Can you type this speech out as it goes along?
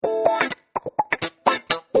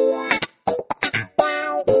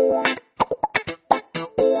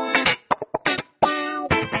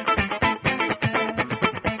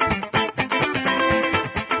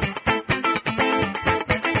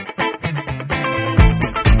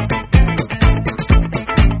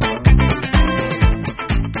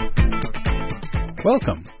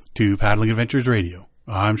Welcome to Paddling Adventures Radio.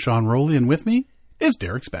 I'm Sean Rowley, and with me is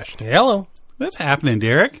Derek Specht. Hello. What's happening,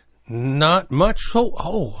 Derek? Not much.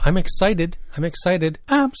 I'm excited.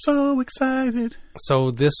 I'm so excited.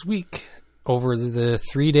 So this week, over the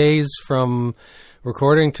 3 days from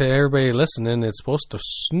recording to everybody listening, it's supposed to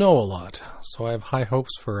snow a lot. So I have high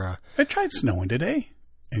hopes for It tried snowing today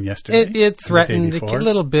and yesterday. It threatened a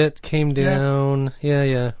little bit, came down.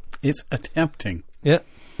 Yeah. It's attempting. Yeah.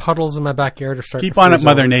 Puddles in my backyard are starting Keep to on it, freeze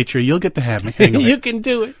Mother over. Nature. You'll get the hang of it. You can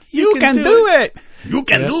do it. You can do it. You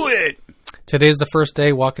can Yeah. do it. Today's the first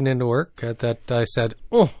day walking into work that I said,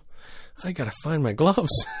 I got to find my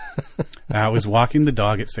gloves. I was walking the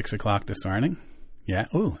dog at 6 o'clock this morning. Yeah.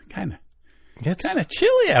 Ooh, kind of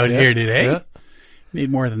chilly out here today. Yeah. Need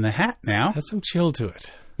more than the hat now. Has some chill to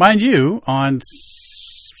it. Mind you, on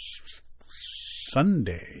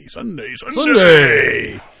Sunday.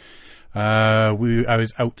 I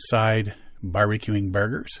was outside barbecuing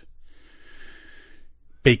burgers.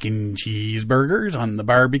 Bacon cheeseburgers on the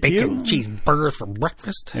barbecue. Bacon cheeseburgers for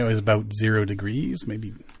breakfast. It was about 0 degrees, maybe,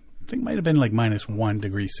 I think it might have been like minus 1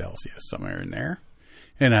 degree Celsius, somewhere in there.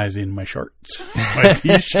 And I was in my shorts, my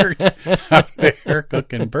t-shirt, out there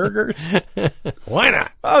cooking burgers. Why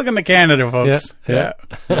not? Welcome to Canada, folks. Yeah.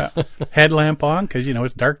 Headlamp on, because,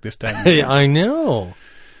 it's dark this time. Yeah, I know.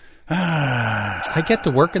 I get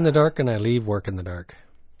to work in the dark and I leave work in the dark.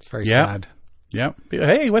 It's very sad. Yep.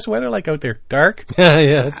 Hey, what's the weather like out there? Dark?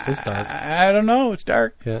 Yeah, it's dark. I don't know. It's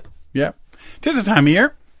dark. Yeah. Yep. Tis the time of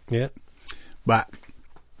year. Yeah. But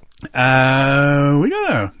we got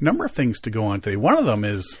a number of things to go on today. One of them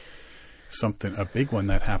is a big one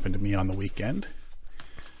that happened to me on the weekend.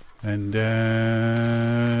 And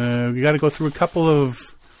we got to go through a couple of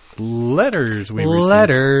letters we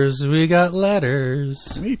received. We got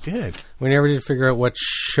letters. We did. We never did figure out what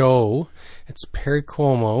show. It's Perry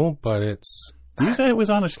Como, but it's... You said it was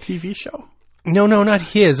on a TV show? No, not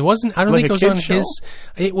his. It wasn't. I don't Like think a it was kid's on show? his.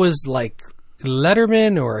 It was like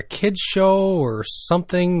Letterman or a kid's show or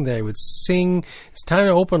something. They would sing. It's time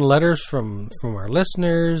to open letters from our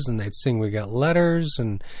listeners, and they'd sing. We got letters,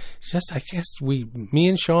 and me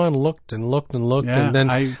and Sean looked, Yeah, and then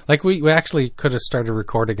we actually could have started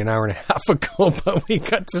recording an hour and a half ago, but we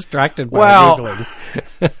got distracted by Googling.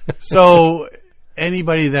 So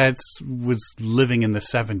anybody that was living in the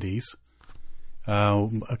 70s,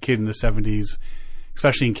 a kid in the 70s,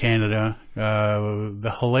 especially in Canada,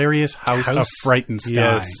 the hilarious House of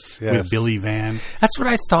Frightenstein with Billy Van. That's what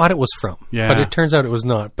I thought it was from. Yeah. But it turns out it was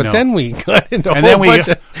not. But No. then we got into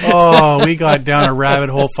we got down a rabbit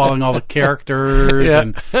hole following all the characters. Yeah.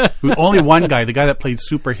 And only one guy, the guy that played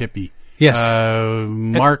Super Hippie. Yes.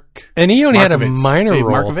 Mark. And he only had a Markovitz. minor Dave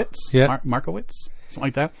role. Markovitz? Yeah. Markowitz? Something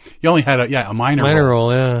like that. He only had a minor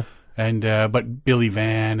role, yeah. And but Billy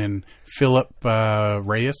Van and Philip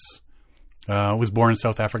Reyes was born in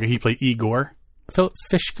South Africa. He played Igor. Philip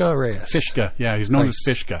Fishka Reyes. Fishka, yeah, he's known as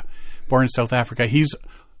Fishka. Born in South Africa.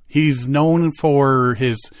 He's known for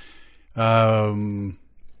his character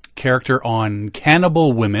on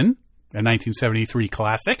Cannibal Women, a 1973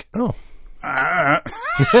 classic. Oh.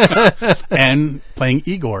 And playing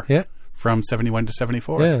Igor. Yeah. From 71 to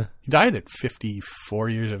 74. Yeah. He died at 54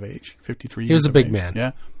 years of age. 53 years He was a of big age. man.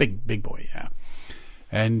 Yeah. Big boy, yeah.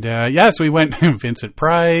 And, so we went Vincent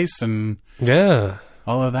Price and Yeah.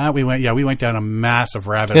 all of that. We went down a massive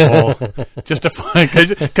rabbit hole just to find,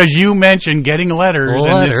 because you mentioned getting letters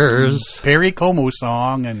and this Perry Como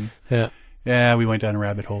song. And yeah, we went down a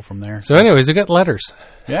rabbit hole from there. So anyways, we got letters.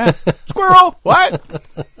 Yeah. Squirrel! What?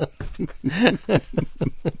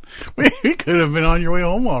 we could have been on your way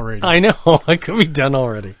home already. I know. I could be done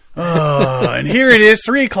already. Oh, and here it is,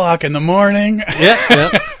 3 o'clock in the morning. Yeah.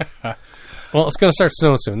 Well, it's going to start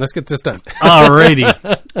snowing soon. Let's get this done. Alrighty.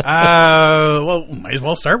 Might as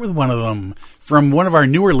well start with one of them. From one of our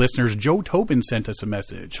newer listeners, Joe Tobin sent us a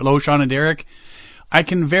message. Hello, Sean and Derek. I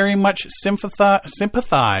can very much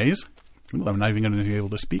sympathize. Ooh, I'm not even going to be able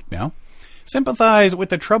to speak now. Sympathize with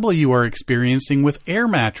the trouble you are experiencing with air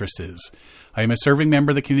mattresses. I am a serving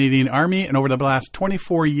member of the Canadian Army, and over the last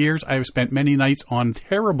 24 years, I have spent many nights on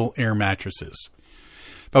terrible air mattresses.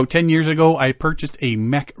 About 10 years ago, I purchased a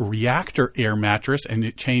Mech Reactor air mattress, and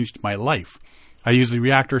it changed my life. I use the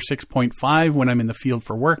Reactor 6.5 when I'm in the field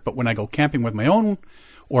for work, but when I go camping with my own,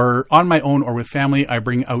 or on my own or with family, I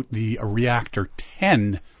bring out the Reactor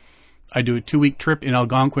 10. I do a 2-week trip in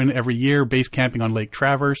Algonquin every year, base camping on Lake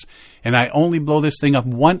Traverse, and I only blow this thing up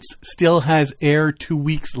once, still has air 2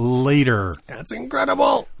 weeks later. That's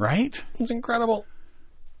incredible. Right? It's incredible.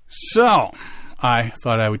 So, I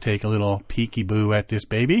thought I would take a little peeky-boo at this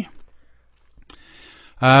baby.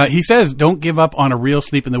 He says, don't give up on a real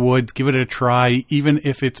sleep in the woods. Give it a try. Even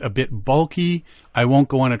if it's a bit bulky, I won't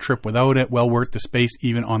go on a trip without it. Well worth the space,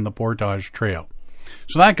 even on the portage trail.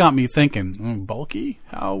 So that got me thinking, bulky?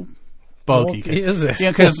 How bulky is it?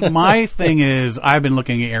 Yeah, because my thing is, I've been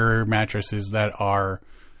looking at air mattresses that are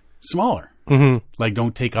smaller. Mm-hmm. Like,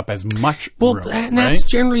 don't take up as much room. And that's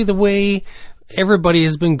generally the way everybody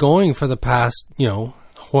has been going for the past,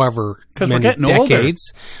 however many we're getting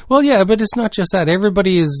decades. Older. Well, yeah, but it's not just that.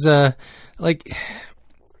 Everybody is like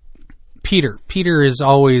Peter. Peter is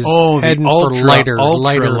always heading for lighter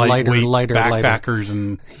backpackers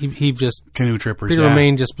and he just canoe trippers. Peter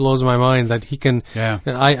Romaine just blows my mind that he can. Yeah,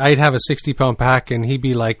 I'd have a 60-pound pack and he'd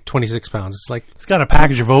be like 26 pounds. It's like he's got a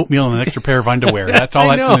package of oatmeal and an extra pair of underwear. That's all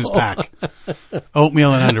that's in his pack.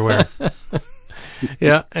 Oatmeal and underwear.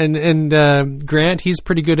 Yeah, and Grant, he's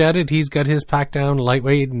pretty good at it. He's got his pack down,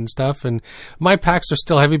 lightweight and stuff. And my packs are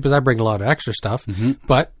still heavy because I bring a lot of extra stuff. Mm-hmm.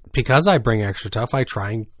 But because I bring extra stuff, I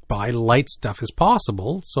try and buy light stuff as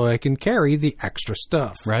possible so I can carry the extra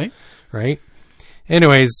stuff. Right.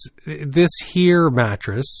 Anyways, this here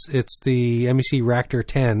mattress, it's the MEC Raptor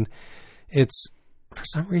 10. It's, for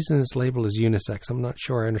some reason, it's labeled as unisex. I'm not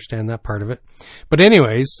sure I understand that part of it. But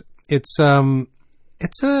anyways, it's a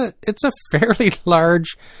fairly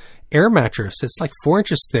large air mattress. It's like 4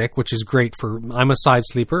 inches thick, which is great for. I'm a side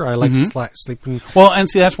sleeper. I like sleeping. Well, and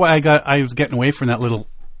see, that's why I was getting away from that little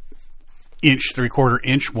 3/4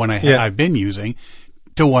 inch one I've been using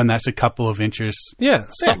to one that's a couple of inches. Yeah, thick,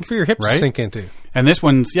 something for your hips to sink into. And this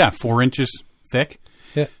one's 4 inches thick.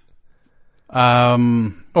 Yeah.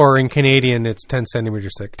 Or in Canadian, it's 10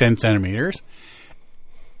 centimeters thick. 10 centimeters.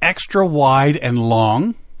 Extra wide and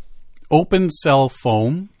long. Open cell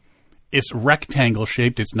foam. It's rectangle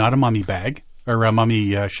shaped. It's not a mummy bag or a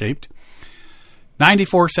mummy shaped.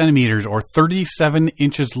 94 centimeters or 37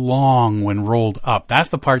 inches long when rolled up. That's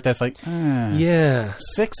the part that's like,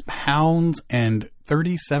 6 pounds and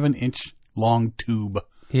 37-inch long tube.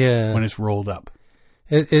 Yeah, when it's rolled up.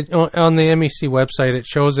 It on the MEC website, it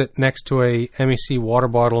shows it next to a MEC water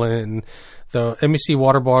bottle, and the MEC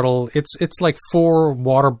water bottle, it's like 4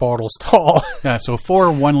 water bottles tall. Yeah, so 4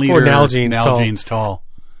 1-liter Nalgene's tall.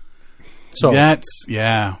 So that's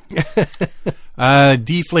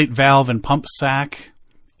deflate valve and pump sack.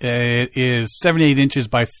 It is 78 inches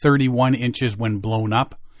by 31 inches when blown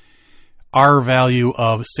up. R value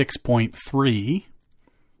of 6.3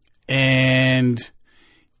 and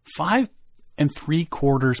 5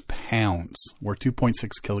 3/4 pounds, or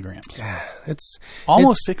 2.6 kilograms. It's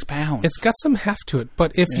almost 6 pounds. It's got some heft to it,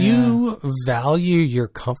 but if you value your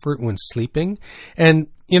comfort when sleeping, and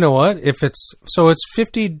you know what, it's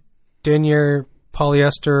 50 denier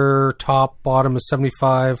polyester, top, bottom is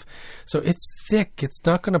 75, so it's thick. It's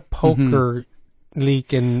not going to poke or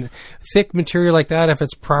leak. And thick material like that, if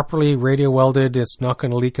it's properly radio welded, it's not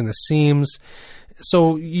going to leak in the seams.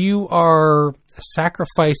 So you are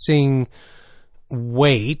sacrificing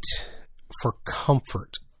weight for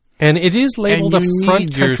comfort, and it is labeled a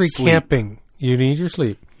front country camping. You need your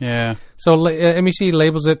sleep. Yeah. So MEC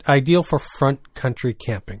labels it ideal for front country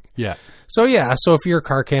camping. Yeah. So so if you're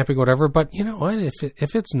car camping, whatever, but you know what?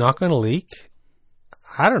 If it's not going to leak,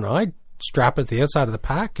 I don't know. I'd strap it to the outside of the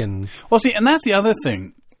pack and. Well, see, and that's the other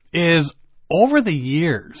thing is over the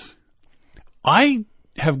years, I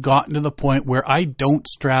have gotten to the point where I don't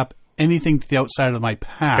strap anything to the outside of my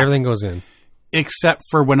pack. Everything goes in. Except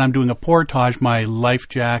for when I'm doing a portage, my life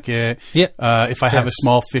jacket, if I have a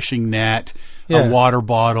small fishing net, a water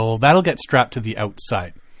bottle, that'll get strapped to the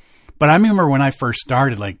outside. But I remember when I first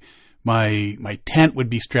started, like my tent would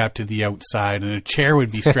be strapped to the outside, and a chair would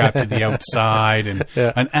be strapped to the outside, and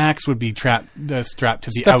an axe would be strapped to the outside.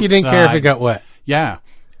 Stuff you didn't care if it got wet. Yeah.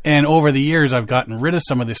 And over the years, I've gotten rid of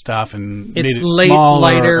some of this stuff and made it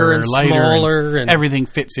lighter and smaller. And everything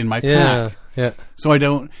fits in my pack. Yeah. So I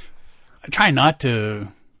try not to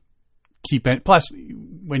keep it. Plus,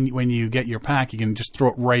 when you get your pack, you can just throw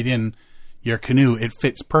it right in your canoe. It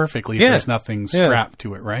fits perfectly if there's nothing strapped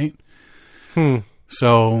to it, right?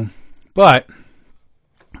 So, but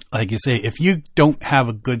like you say, if you don't have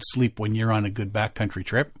a good sleep when you're on a good backcountry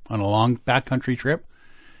trip, on a long backcountry trip,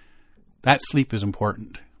 that sleep is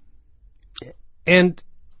important. And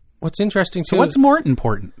what's interesting too. So what's more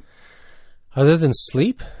important? Other than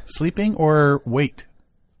sleep? Sleeping or weight?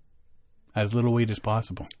 As little weight as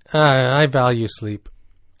possible. I value sleep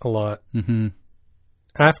a lot. Mm-hmm.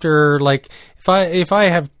 After, like, if I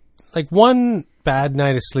have, like, one bad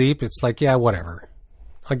night of sleep, it's like, whatever.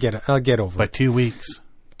 I'll get over it. But 2 weeks.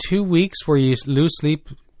 2 weeks where you lose sleep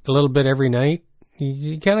a little bit every night,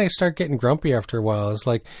 you kind of start getting grumpy after a while. It's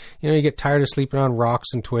like, you get tired of sleeping on rocks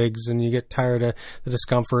and twigs, and you get tired of the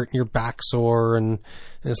discomfort, and your back sore, and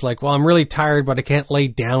it's like, well, I'm really tired, but I can't lay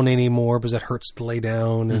down anymore because it hurts to lay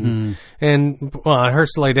down, and well, it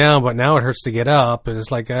hurts to lay down, but now it hurts to get up, and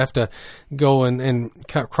it's like I have to go and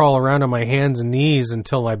crawl around on my hands and knees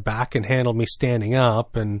until my back can handle me standing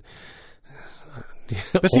up, and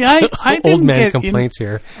but see, I didn't old man get complaints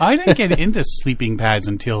here. I didn't get into sleeping pads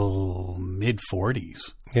until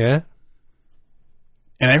mid-40s. Yeah.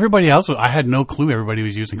 And everybody else, I had no clue everybody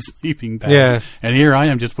was using sleeping pads. Yeah. And here I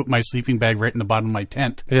am, just put my sleeping bag right in the bottom of my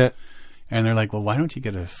tent. Yeah. And they're like, well, why don't you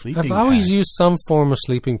get a sleeping pad? I've always used some form of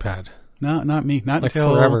sleeping pad. No, not me. Not like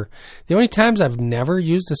until... forever. The only times I've never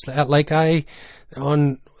used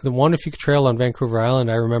on the Wanafika Trail on Vancouver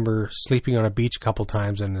Island, I remember sleeping on a beach a couple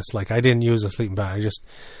times, and it's like I didn't use a sleeping bag. I just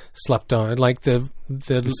slept on like the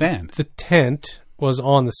sand. The tent was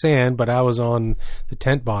on the sand, but I was on the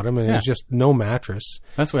tent bottom, and it was just no mattress.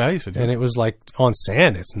 That's what I used to do. And it was like on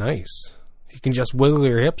sand. It's nice. You can just wiggle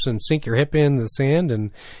your hips and sink your hip in the sand,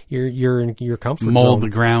 and you're in your comfort zone. Mold the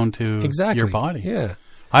ground to exactly your body. Yeah.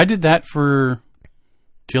 I did that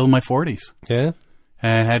till my 40s. Yeah.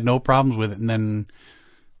 And had no problems with it. And then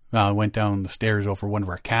I went down the stairs over one of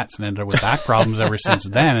our cats and ended up with back problems ever since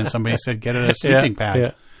then. And somebody said, get a sleeping pad.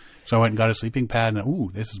 Yeah. So I went and got a sleeping pad, and ooh,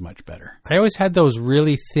 this is much better. I always had those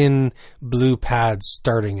really thin blue pads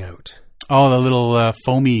starting out. Oh, the little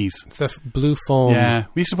foamies. The blue foam. Yeah.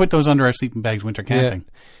 We used to put those under our sleeping bags winter camping.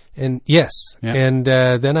 Yeah. And yes. Yeah. And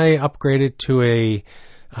then I upgraded to a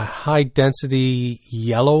high density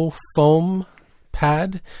yellow foam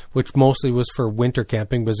pad, which mostly was for winter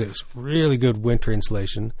camping because it was really good winter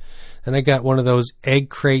insulation. And I got one of those egg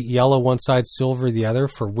crate yellow, one side silver, the other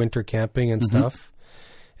for winter camping and stuff.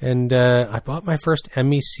 And I bought my first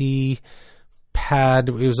MEC pad.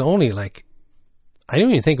 It was only like, I don't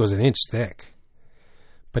even think it was an inch thick,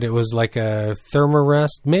 but it was like a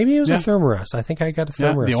Thermarest. Maybe it was a Thermarest. I think I got a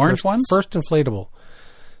Thermarest. The orange ones? First inflatable.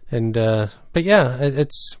 And, but yeah,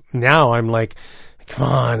 it's now I'm like, come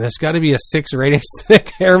on, there's got to be a 6 or 8 inch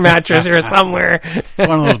thick air mattress here somewhere. It's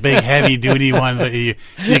one of those big heavy duty ones that you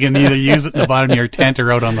can either use at the bottom of your tent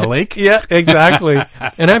or out on the lake. Yeah, exactly.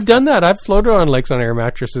 And I've done that. I've floated on lakes on air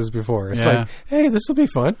mattresses before. It's like, hey, this will be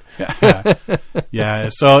fun. Yeah.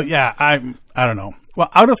 So yeah, I don't know. Well,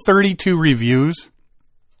 out of 32 reviews,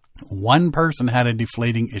 one person had a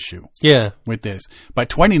deflating issue. Yeah. With this, but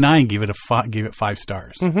 29 gave it 5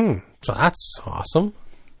 stars. Mm-hmm. So that's awesome.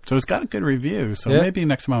 So it's got a good review. So maybe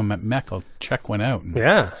next time I'm at Mech, I'll check one out.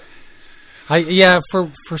 Yeah. For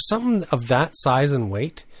something of that size and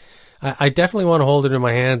weight, I definitely want to hold it in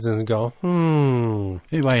my hands and go,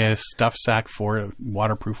 Maybe buy a stuff sack for a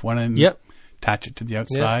waterproof one and attach it to the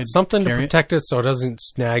outside. Something to protect it so it doesn't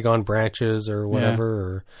snag on branches or whatever,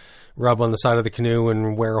 or rub on the side of the canoe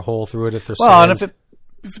and wear a hole through it if there's sand. And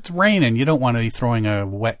if it's raining, you don't want to be throwing a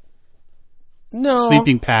wet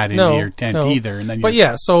sleeping pad into your tent either. And then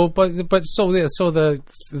so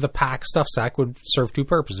the pack stuff sack would serve two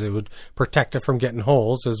purposes. It would protect it from getting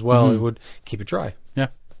holes as well. Mm-hmm. It would keep it dry. Yeah.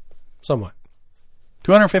 Somewhat.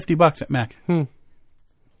 $250 at Mac.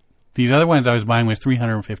 These other ones I was buying was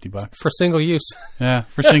 $350 for single use. Yeah,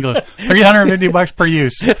 for single. $350 per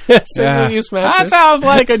use. Single use mattress. That sounds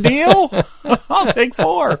like a deal. I'll take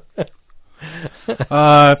 4.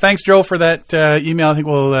 Thanks, Joe, for that email. I think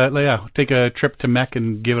we'll take a trip to Mech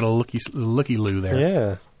and give it a looky-loo there.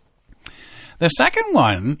 Yeah. The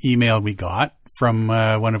second email we got from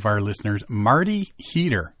one of our listeners, Marty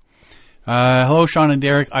Heater. Hello, Sean and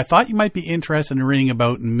Derek. I thought you might be interested in reading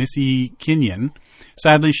about Missy Kenyon.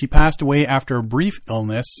 Sadly, she passed away after a brief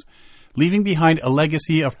illness, leaving behind a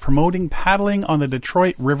legacy of promoting paddling on the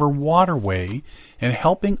Detroit River waterway and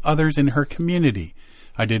helping others in her community.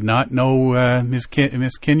 I did not know Miss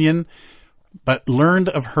Kenyon, but learned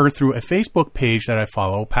of her through a Facebook page that I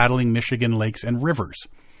follow, Paddling Michigan Lakes and Rivers.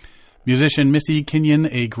 Musician Missy Kenyon,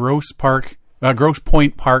 a Grosse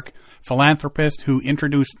Pointe Park philanthropist who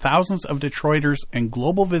introduced thousands of Detroiters and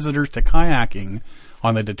global visitors to kayaking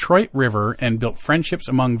on the Detroit River and built friendships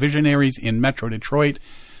among visionaries in Metro Detroit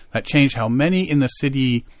that changed how many in the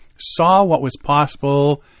city saw what was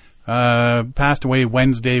possible, passed away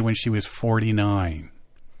Wednesday when she was 49.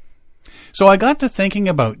 So I got to thinking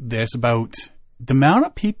about the amount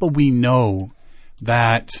of people we know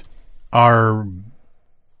that are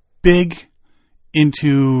big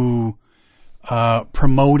into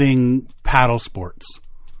promoting paddle sports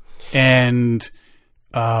and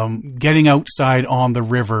getting outside on the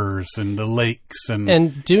rivers and the lakes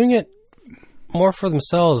and doing it more for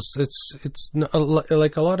themselves. It's not,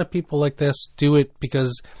 like a lot of people like this do it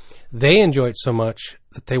because they enjoy it so much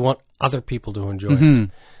that they want other people to enjoy it.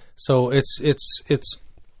 So it's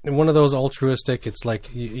one of those altruistic. It's like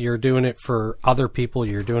you're doing it for other people.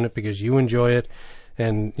 You're doing it because you enjoy it,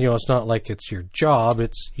 and it's not like it's your job.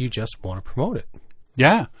 It's you just want to promote it.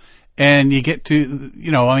 Yeah, and you get to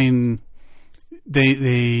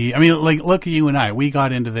like look at you and I. We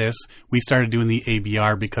got into this. We started doing the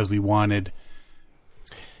ABR because we wanted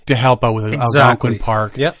to help out with Algonquin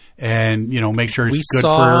Park. Yep. And, make sure it's good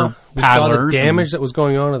for paddlers. We saw the damage that was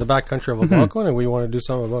going on in the backcountry of Algonquin, and we want to do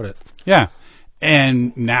something about it. Yeah.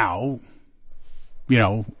 And now,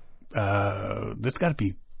 this got to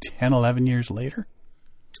be 10, 11 years later.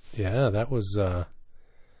 Yeah, that was...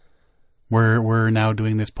 We're now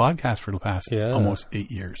doing this podcast for the past almost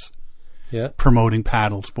 8 years. Yeah. Promoting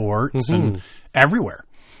paddle sports and everywhere.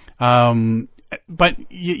 But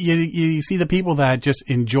you see the people that just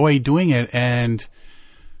enjoy doing it, and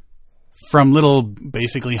from little,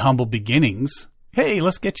 basically humble beginnings, hey,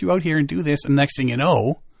 let's get you out here and do this. And next thing you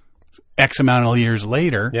know, X amount of years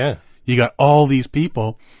later, you got all these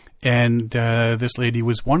people, and this lady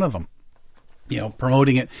was one of them.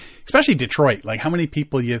 Promoting it, especially Detroit. Like, how many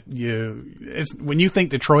people when you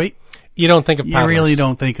think Detroit, you don't think of paddlers. You really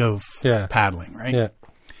don't think of paddling, right? Yeah.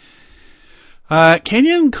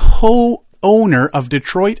 Kenyan co-owner of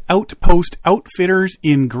Detroit Outpost Outfitters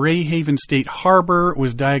in Greyhaven State Harbor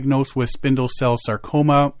was diagnosed with spindle cell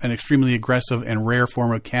sarcoma, an extremely aggressive and rare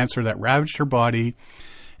form of cancer that ravaged her body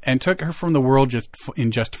and took her from the world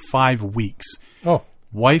in just 5 weeks. Oh.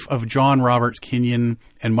 Wife of John Roberts Kenyan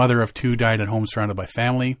and mother of 2 died at home surrounded by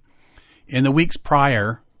family. In the weeks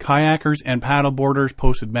prior, kayakers and paddleboarders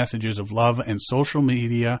posted messages of love and social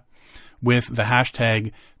media with the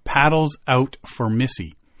hashtag Paddles Out for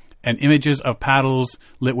Missy and images of paddles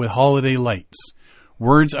lit with holiday lights.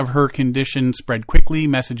 Words of her condition spread quickly.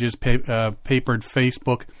 Messages papered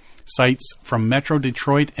Facebook sites from Metro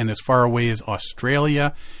Detroit and as far away as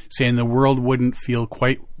Australia, saying the world wouldn't feel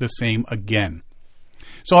quite the same again.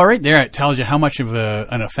 So right there, it tells you how much of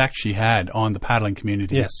an effect she had on the paddling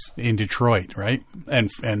community in Detroit, right?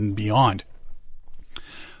 And beyond.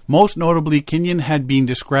 Most notably, Kenyan had been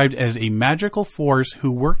described as a magical force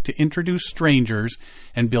who worked to introduce strangers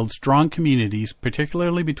and build strong communities,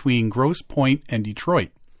 particularly between Grosse Pointe and Detroit.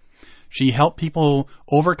 She helped people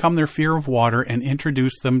overcome their fear of water and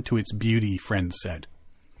introduce them to its beauty, friends said.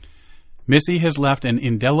 Missy has left an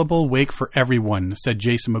indelible wake for everyone, said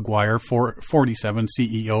Jason McGuire, 47,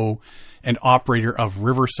 CEO and operator of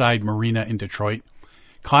Riverside Marina in Detroit.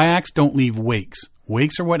 Kayaks don't leave wakes.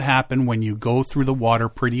 Wakes are what happen when you go through the water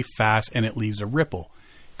pretty fast and it leaves a ripple.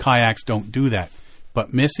 Kayaks don't do that.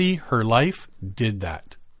 But Missy, her life, did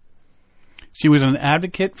that. She was an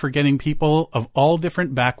advocate for getting people of all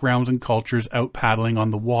different backgrounds and cultures out paddling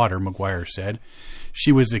on the water, McGuire said.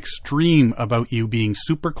 She was extreme about you being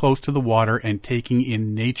super close to the water and taking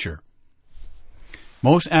in nature.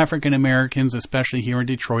 Most African Americans, especially here in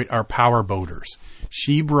Detroit, are power boaters.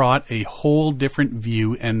 She brought a whole different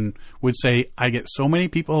view and would say, I get so many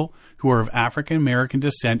people who are of African American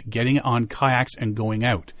descent getting on kayaks and going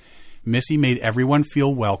out. Missy made everyone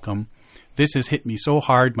feel welcome. This has hit me so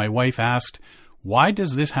hard. My wife asked, why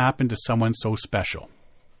does this happen to someone so special?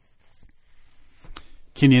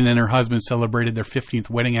 Kenyan and her husband celebrated their 15th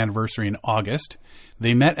wedding anniversary in August.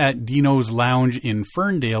 They met at Dino's Lounge in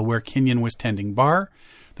Ferndale, where Kenyan was tending bar.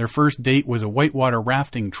 Their first date was a whitewater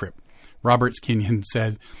rafting trip. Roberts Kenyan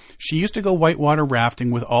said, she used to go whitewater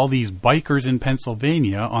rafting with all these bikers in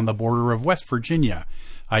Pennsylvania on the border of West Virginia.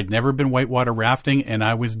 I'd never been whitewater rafting, and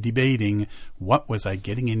I was debating, what was I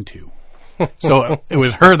getting into? So it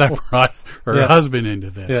was her that brought her husband into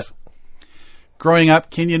this. Yeah. Growing up,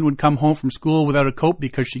 Kenyan would come home from school without a coat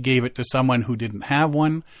because she gave it to someone who didn't have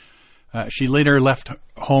one. She later left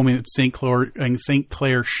home in St.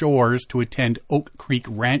 Clair Shores to attend Oak Creek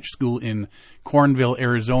Ranch School in Cornville,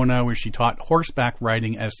 Arizona, where she taught horseback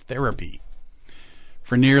riding as therapy.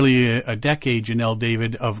 For nearly a decade, Janelle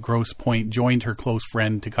David of Grosse Pointe joined her close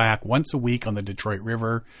friend to kayak once a week on the Detroit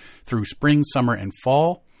River through spring, summer, and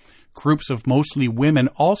fall. Groups of mostly women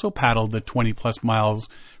also paddled the 20-plus miles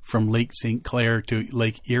from Lake St. Clair to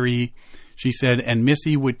Lake Erie, she said, and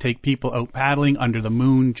Missy would take people out paddling under the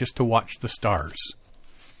moon just to watch the stars.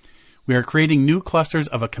 We are creating new clusters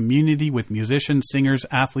of a community with musicians, singers,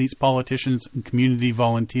 athletes, politicians, and community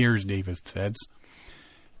volunteers, Davis says.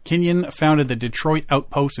 Kenyan founded the Detroit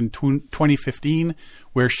Outpost in 2015,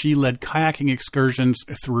 where she led kayaking excursions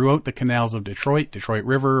throughout the canals of Detroit, Detroit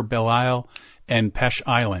River, Belle Isle, and Peche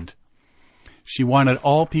Island. She wanted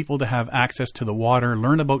all people to have access to the water,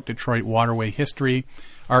 learn about Detroit waterway history,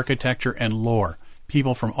 architecture, and lore.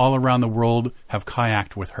 People from all around the world have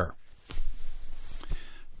kayaked with her.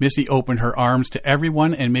 Missy opened her arms to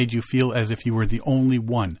everyone and made you feel as if you were the only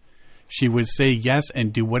one. She would say yes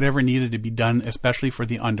and do whatever needed to be done, especially for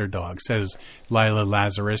the underdog, says Lila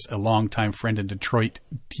Lazarus, a longtime friend and Detroit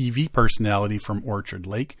TV personality from Orchard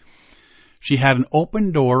Lake. She had an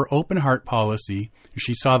open door, open heart policy.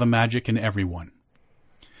 She saw the magic in everyone.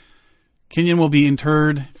 Kenyon will be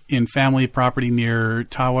interred in family property near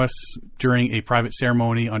Tawas during a private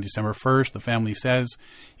ceremony on December 1st. The family says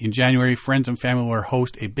in January, friends and family will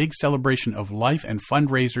host a big celebration of life and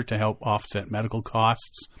fundraiser to help offset medical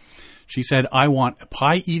costs. She said, I want a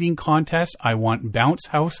pie eating contest. I want bounce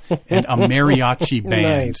house and a mariachi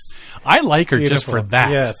band. Nice. I like her Beautiful. just for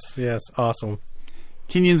that. Yes. Awesome.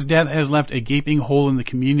 Kenyon's death has left a gaping hole in the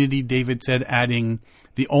community, David said, adding,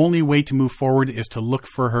 the only way to move forward is to look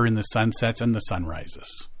for her in the sunsets and the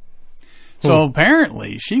sunrises. So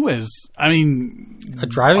apparently she was, I mean, a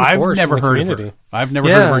driving force. I've never heard of her. I've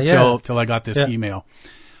never heard of her till I got this email.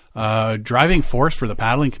 Driving force for the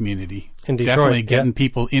paddling community. In Detroit, definitely getting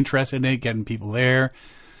people interested in it, getting people there.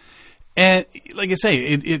 And like I say,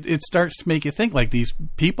 it starts to make you think, like, these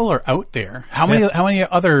people are out there. How many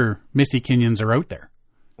other Missy Kenyons are out there?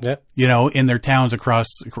 Yeah. You know, in their towns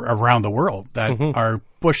around the world that are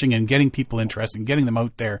pushing and getting people interested and getting them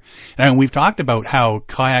out there. And we've talked about how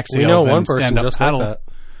kayak sales and stand-up paddle. Like that.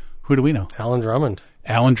 Who do we know? Alan Drummond.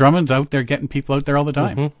 Alan Drummond's out there getting people out there all the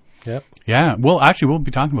time. Mm-hmm. Yep. Yeah. Well, actually, we'll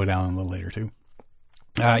be talking about Alan a little later, too.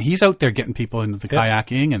 He's out there getting people into the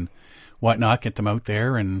kayaking and whatnot, get them out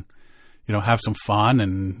there and, you know, have some fun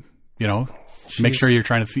and, you know, make sure you're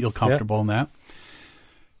trying to feel comfortable in that.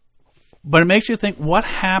 But it makes you think, what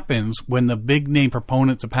happens when the big name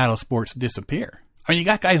proponents of paddle sports disappear? I mean, you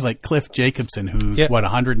got guys like Cliff Jacobson, who's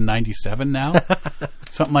 197 now?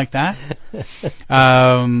 Something like that.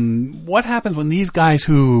 What happens when these guys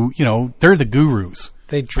who, you know, they're the gurus.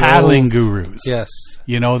 Paddling gurus. Yes.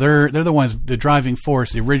 You know, they're the ones, the driving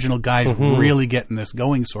force, the original guys really getting this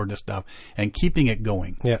going sort of stuff and keeping it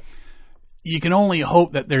going. Yeah. You can only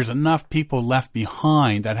hope that there's enough people left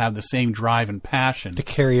behind that have the same drive and passion to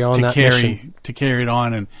carry on mission. To carry it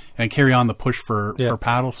on and carry on the push for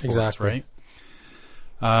paddle sports, exactly. right?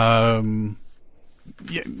 You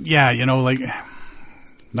know, like,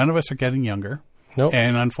 none of us are getting younger. Nope.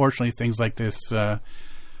 And unfortunately things like this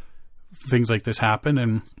happen,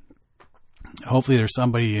 and hopefully there's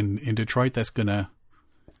somebody in Detroit that's going to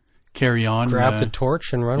carry on. Grab the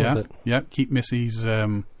torch and run with it. Yeah, keep Missy's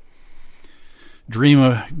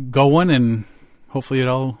dream going, and hopefully it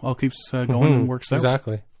all keeps going and works out.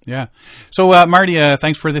 Exactly. Yeah. So, Marty,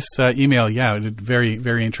 thanks for this email. Yeah, very,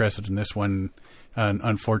 very interested in this one. An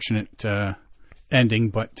unfortunate ending,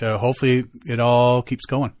 but hopefully it all keeps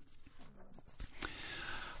going.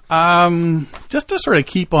 Just to sort of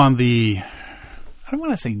keep on the, I don't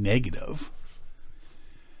want to say negative.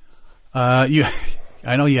 I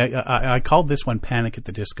know. Yeah, I called this one "Panic at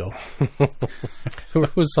the Disco."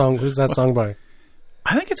 Who's that song by?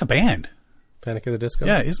 I think it's a band. Panic at the Disco.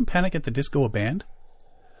 Yeah, isn't Panic at the Disco a band?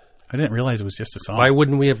 I didn't realize it was just a song. Why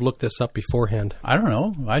wouldn't we have looked this up beforehand? I don't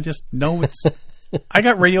know. I just know it's. I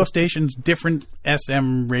got radio stations, different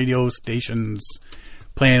SM radio stations,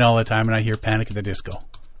 playing all the time, and I hear Panic at the Disco.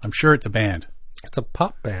 I'm sure it's a band. It's a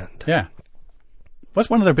pop band. Yeah. What's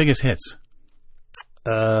one of their biggest hits?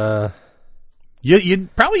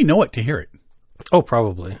 You'd probably know it to hear it. Oh,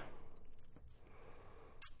 probably.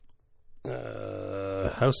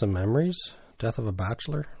 House of Memories? Death of a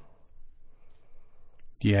Bachelor?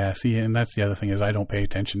 Yeah, see, and that's the other thing is I don't pay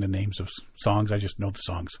attention to names of songs. I just know the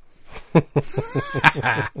songs.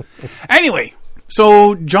 Anyway,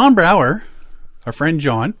 so John Brower, our friend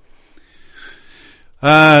John,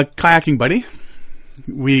 kayaking buddy.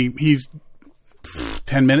 He's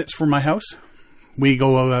 10 minutes from my house. We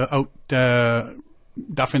go out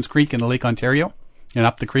Duffins Creek in Lake Ontario and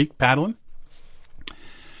up the creek paddling.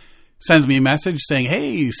 Sends me a message saying,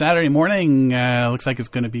 hey, Saturday morning, looks like it's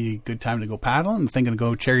going to be a good time to go paddling. I'm thinking to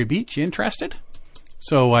go Cherry Beach. You interested?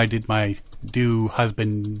 So I did my due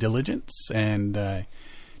husband diligence and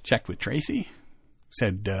checked with Tracy.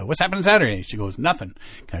 Said, what's happening Saturday? She goes, nothing.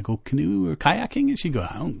 Can I go canoe or kayaking? And she goes,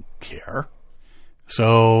 I don't care.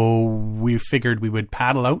 So we figured we would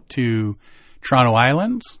paddle out to Toronto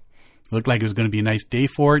Islands. It looked like it was going to be a nice day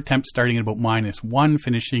for it. Temp starting at about -1,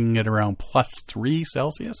 finishing at around +3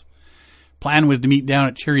 Celsius. Plan was to meet down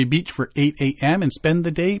at Cherry Beach for 8 a.m. and spend the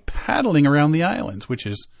day paddling around the islands, which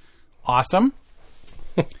is awesome.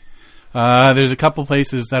 There's a couple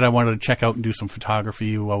places that I wanted to check out and do some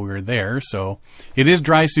photography while we were there. So it is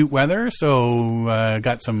dry suit weather, so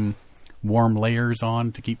got some warm layers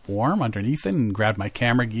on to keep warm underneath it, and grabbed my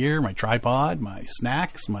camera gear, my tripod, my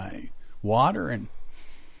snacks, my water, and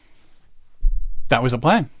that was the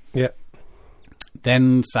plan. Yeah.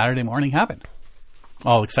 Then Saturday morning happened.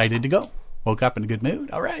 All excited to go. Woke up in a good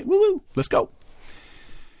mood. All right, woo-woo, let's go.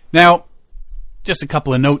 Now, just a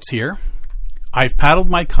couple of notes here. I've paddled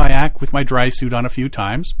my kayak with my dry suit on a few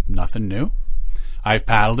times. Nothing new. I've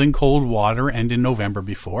paddled in cold water and in November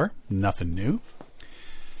before. Nothing new.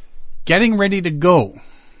 Getting ready to go.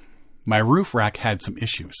 My roof rack had some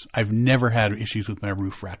issues. I've never had issues with my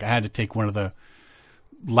roof rack. I had to take one of the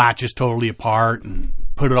latches totally apart and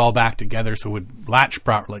put it all back together so it would latch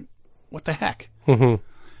properly. What the heck? So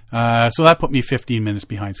that put me 15 minutes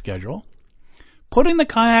behind schedule. Putting the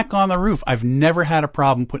kayak on the roof. I've never had a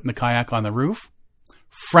problem putting the kayak on the roof.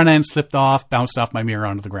 Front end slipped off, bounced off my mirror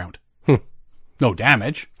onto the ground. No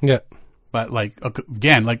damage. Yeah. But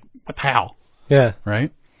again, what the hell? Yeah.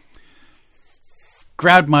 Right?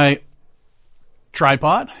 Grabbed my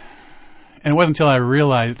tripod. And it wasn't until I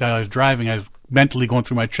realized that I was driving, I was mentally going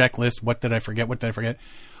through my checklist. What did I forget?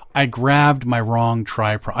 I grabbed my wrong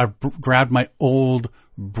tripod. I grabbed my old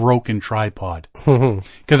broken tripod.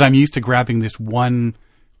 Because I'm used to grabbing this one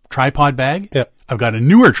tripod bag. Yep. I've got a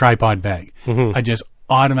newer tripod bag. I just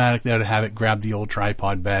automatically had to have it grab the old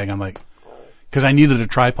tripod bag. I'm like, because I needed a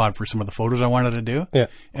tripod for some of the photos I wanted to do. Yeah.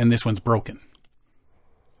 And this one's broken.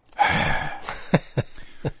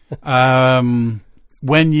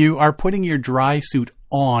 When you are putting your dry suit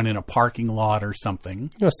on in a parking lot or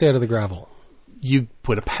something, You want to stay out of the gravel. you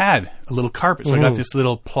put a pad, a little carpet. So I got this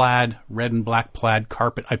little plaid, red and black plaid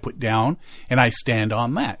carpet I put down, and I stand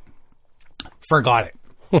on that. Forgot it.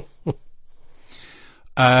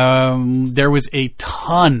 There was a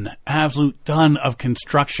absolute ton of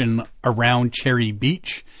construction around Cherry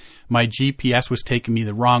Beach. My GPS was taking me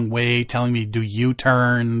the wrong way, telling me to do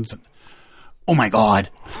U-turns. Oh my God.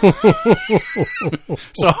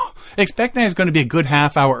 So expecting I was going to be a good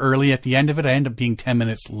half hour early. At the end of it, I ended up being 10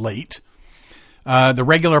 minutes late. The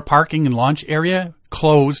regular parking and launch area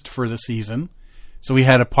closed for the season. So we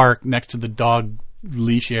had to park next to the dog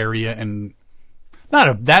leash area, and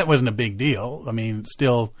that wasn't a big deal. I mean,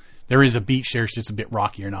 still, there is a beach there. It's just a bit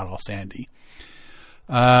rockier, not all sandy.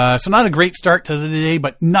 So not a great start to the day,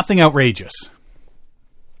 but nothing outrageous.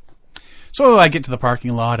 So I get to the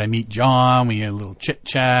parking lot. I meet John. We get a little chit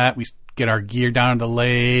chat. We get our gear down to the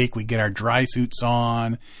lake. We get our dry suits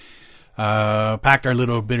on. Packed our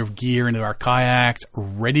little bit of gear into our kayaks,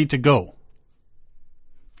 ready to go.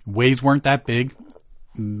 Waves weren't that big.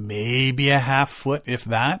 Maybe a half foot, if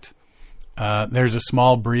that. There's a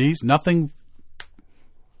small breeze. Nothing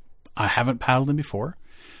I haven't paddled in before.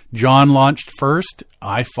 John launched first.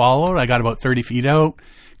 I followed. I got about 30 feet out.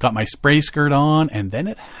 Got my spray skirt on. And then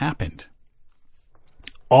it happened.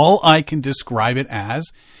 All I can describe it as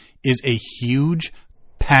is a huge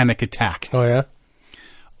panic attack. Oh, yeah?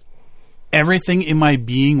 Everything in my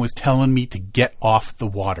being was telling me to get off the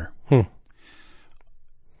water.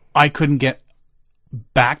 I couldn't get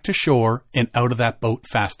back to shore and out of that boat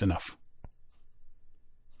fast enough.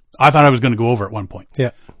 I thought I was going to go over at one point.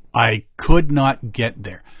 Yeah. I could not get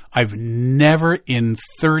there. I've never in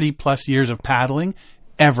 30 plus years of paddling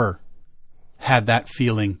ever had that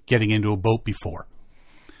feeling getting into a boat before.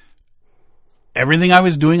 Everything I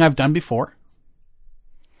was doing, I've done before.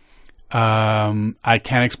 I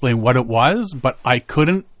can't explain what it was, but I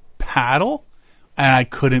couldn't paddle and I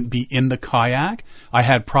couldn't be in the kayak. I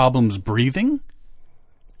had problems breathing.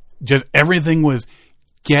 Just everything was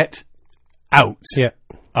get out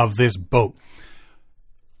of this boat.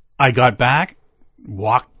 I got back,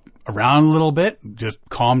 walked around a little bit, just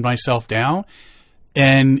calmed myself down.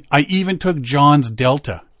 And I even took John's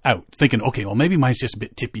Delta out, thinking, okay, well, maybe mine's just a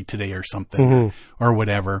bit tippy today or something or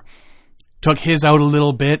whatever. Took his out a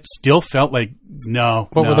little bit, still felt like, no.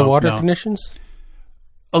 What were the water conditions?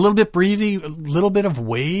 A little bit breezy, a little bit of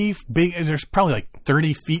wave. Big. There's probably like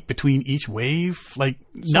 30 feet between each wave. Like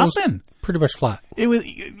nothing. Pretty much flat. It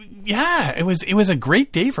was, it was a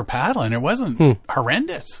great day for paddling. It wasn't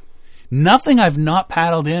horrendous. Nothing I've not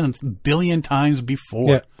paddled in a billion times before.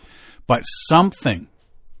 Yeah. But something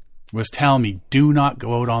was telling me, do not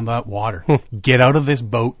go out on that water. Get out of this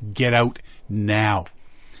boat. Get out now.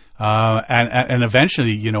 And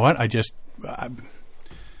eventually, you know what? I just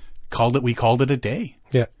we called it a day.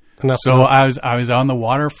 Yeah. So I was on the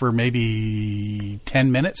water for maybe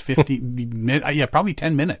 10 minutes, 15 minutes. Yeah, probably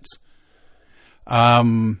 10 minutes.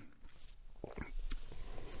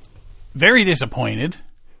 Very disappointed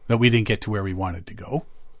that we didn't get to where we wanted to go.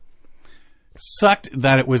 Sucked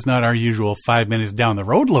that it was not our usual 5 minutes down the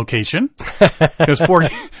road location.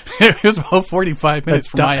 It was about 45 minutes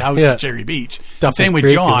from my house to Cherry Beach. Duffy's Same with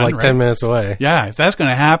Creek John. is like 10 minutes away. Yeah, if that's going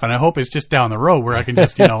to happen, I hope it's just down the road where I can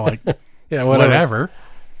just, whatever.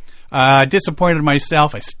 Disappointed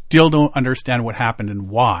myself. I still don't understand what happened and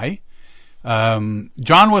why. John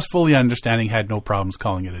was fully understanding, had no problems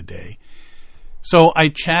calling it a day. So I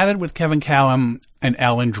chatted with Kevin Callum and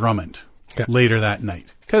Alan Drummond later that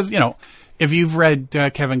night. Because, if you've read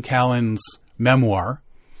Kevin Callum's memoir,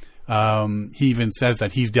 he even says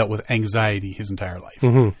that he's dealt with anxiety his entire life.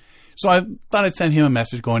 Mm-hmm. So I thought I'd send him a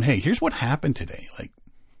message going, hey, here's what happened today. Like,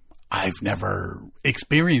 I've never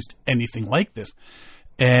experienced anything like this.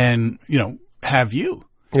 And, have you?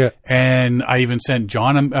 Yeah. And I even sent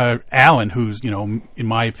John, Alan, who's, in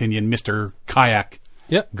my opinion, Mr. Kayak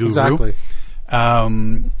guru. Exactly.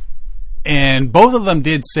 And both of them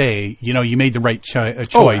did say, you made the right choice.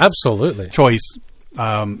 Oh, absolutely. Choice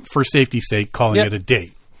for safety's sake, calling it a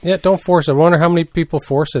day. Yeah, don't force it. I wonder how many people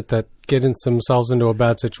force it that get themselves into a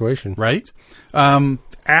bad situation. Right.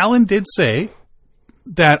 Alan did say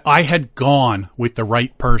that I had gone with the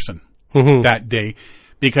right person that day,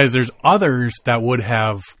 because there's others that would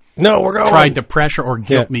have tried to pressure or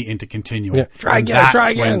guilt me into continuing. Yeah. Try again.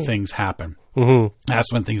 That's when things happen. Mm-hmm.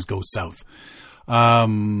 That's when things go south. I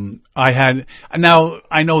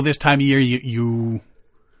know this time of year you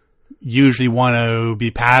usually want to be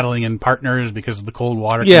paddling in partners because of the cold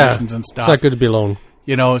water conditions and stuff. It's not good to be alone.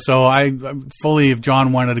 So I fully, if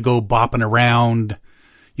John wanted to go bopping around,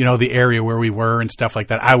 the area where we were and stuff like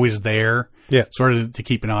that, I was there, sort of to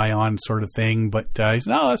keep an eye on, sort of thing. But he said,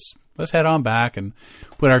 no, let's head on back and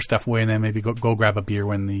put our stuff away, and then maybe go grab a beer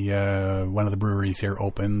when the one of the breweries here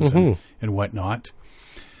opens and whatnot.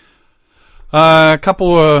 A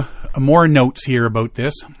couple of more notes here about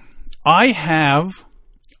this. I have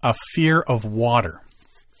a fear of water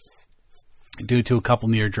due to a couple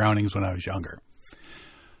near drownings when I was younger,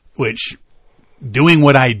 which, doing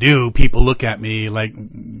what I do, people look at me like,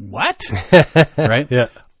 what? Right? Yeah.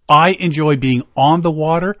 I enjoy being on the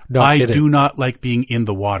water. I do not like being in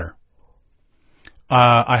the water.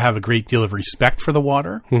 I have a great deal of respect for the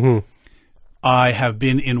water. Mm-hmm. I have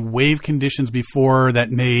been in wave conditions before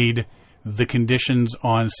that made the conditions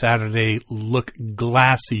on Saturday look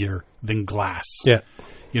glassier than glass. Yeah.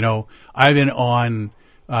 I've been on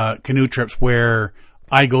canoe trips where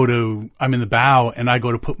I'm in the bow and I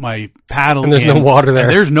go to put my paddle and there's no water there.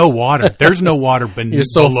 There's no water. There's no water below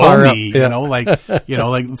me, like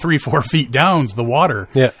 3-4 feet down's the water.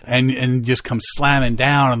 Yeah. And just comes slamming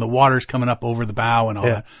down and the water's coming up over the bow and all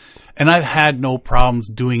that. And I've had no problems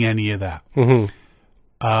doing any of that. Mm-hmm.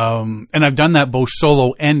 And I've done that both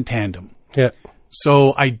solo and tandem. Yeah.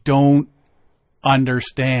 So I don't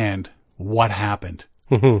understand what happened.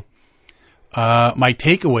 Mm-hmm. My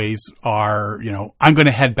takeaways are, I'm going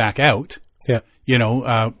to head back out,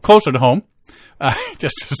 closer to home,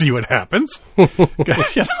 just to see what happens.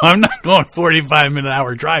 I'm not going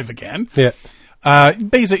 45-minute-hour drive again. Yeah.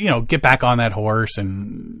 Basically, get back on that horse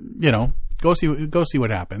and, go see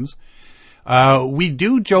what happens. We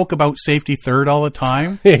do joke about safety third all the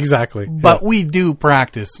time. Exactly. But we do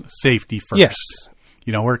practice safety first. Yes.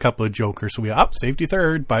 We're a couple of jokers, so we up safety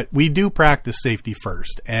third, but we do practice safety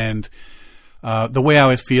first. And the way I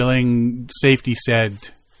was feeling, safety said,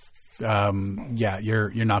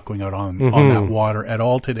 you're not going out on that water at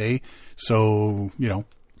all today. So,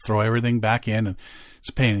 throw everything back in, and it's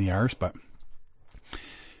a pain in the arse, but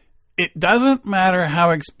it doesn't matter how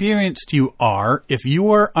experienced you are. If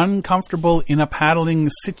you are uncomfortable in a paddling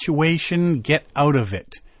situation, get out of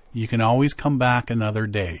it. You can always come back another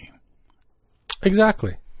day.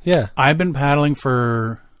 Exactly. Yeah. I've been paddling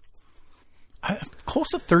for close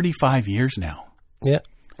to 35 years now. Yeah.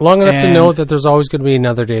 Long enough to know that there's always going to be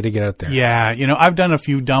another day to get out there. Yeah. I've done a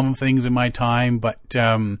few dumb things in my time, but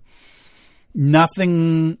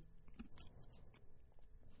nothing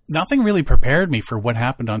really prepared me for what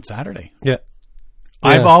happened on Saturday. Yeah.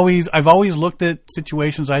 I've always looked at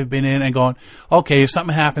situations I've been in and gone, okay, if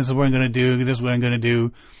something happens, this is what I'm going to do. This is what I'm going to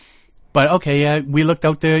do. But okay, we looked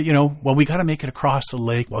out there, we got to make it across the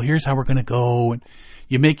lake. Well, here's how we're going to go. And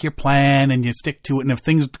you make your plan and you stick to it. And if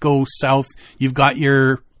things go south, you've got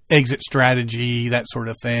your exit strategy, that sort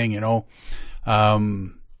of thing, But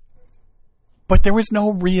there was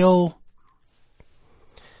no real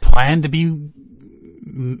plan to be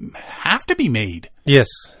made. Yes.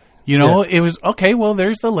 It was, okay, well,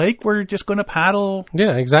 there's the lake. We're just going to paddle.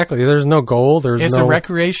 Yeah, exactly. There's no goal. It's a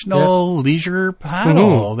recreational leisure paddle.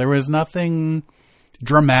 Mm-hmm. There was nothing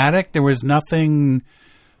dramatic. There was nothing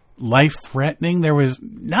life-threatening. There was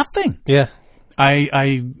nothing. Yeah. And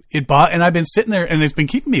I've been sitting there, and it's been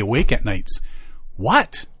keeping me awake at nights.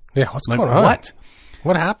 What? Yeah, what's going on? What?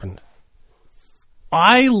 What happened?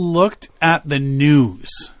 I looked at the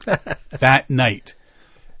news that night.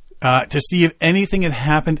 to see if anything had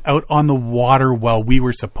happened out on the water while we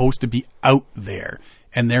were supposed to be out there.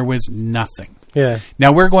 And there was nothing. Yeah.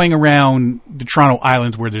 Now, we're going around the Toronto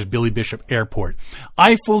Islands where there's Billy Bishop Airport.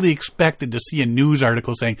 I fully expected to see a news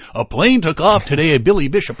article saying, a plane took off today at Billy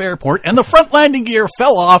Bishop Airport and the front landing gear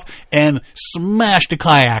fell off and smashed a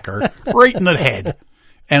kayaker right in the head.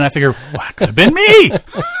 And I figured, well, that could have been me.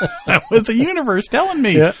 That was the universe telling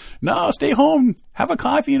me, no, stay home, have a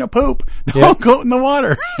coffee and a poop. Don't go in the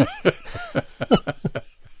water.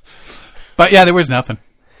 But yeah, there was nothing.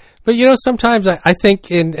 But, sometimes I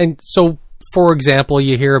think, and so, for example,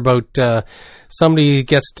 you hear about somebody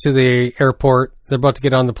gets to the airport, they're about to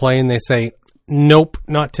get on the plane, they say, nope,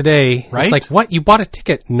 not today. Right? It's like, what? You bought a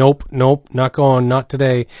ticket? Nope, not going, not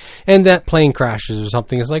today. And that plane crashes or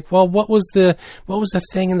something. It's like, well, what was the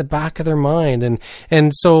thing in the back of their mind?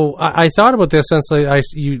 And so I thought about this since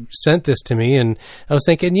you sent this to me, and I was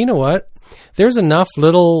thinking, you know what? There's enough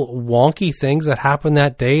little wonky things that happened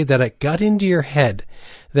that day that it got into your head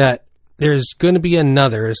that there's going to be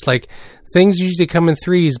another. It's like things usually come in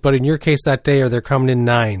threes, but in your case that day, they're coming in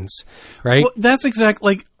nines, right? Well, that's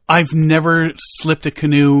exactly like I've never slipped a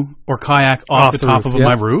canoe or kayak off the top of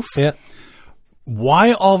my roof. Yeah.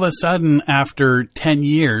 Why all of a sudden after 10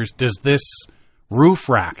 years does this roof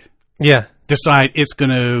rack decide it's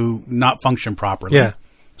going to not function properly? Yeah.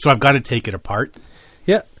 So I've got to take it apart.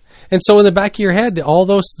 Yeah. And so in the back of your head, all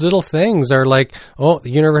those little things are like, oh, the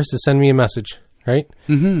universe is sending me a message, right?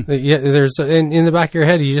 Mm-hmm. Yeah, there's in the back of your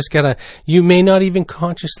head, you just gotta. You may not even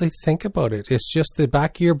consciously think about it. It's just the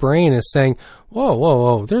back of your brain is saying,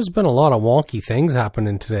 whoa. There's been a lot of wonky things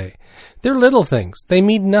happening today. They're little things. They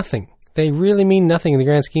mean nothing. They really mean nothing in the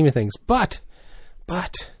grand scheme of things. But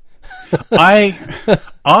I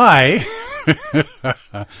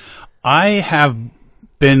have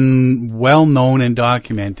been well known and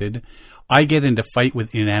documented. I get into fight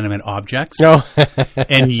with inanimate objects. No.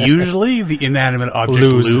 And usually the inanimate objects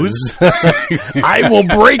lose. I will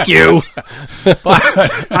break you.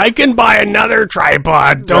 But I can buy another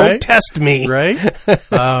tripod. Don't test me. Right?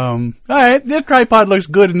 All right. This tripod looks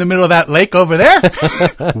good in the middle of that lake over there.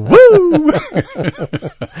 Woo!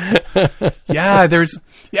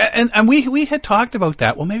 And we had talked about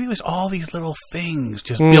that. Well, maybe it was all these little things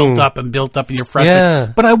just built up and you're frustrated.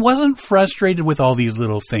 Yeah. But I wasn't frustrated with all these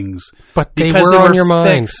little things. But they were on your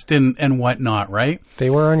mind. Fixed and whatnot, right?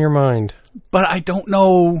 They were on your mind. But I don't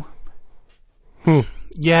know.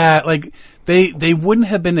 Yeah, like they wouldn't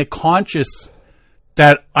have been a conscious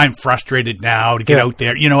that I'm frustrated now to get out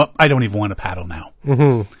there. You know what? I don't even want to paddle now.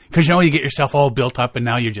 Because you get yourself all built up and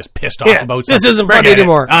now you're just pissed off about something. This isn't fun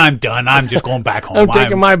anymore. I'm done. I'm just going back home. I'm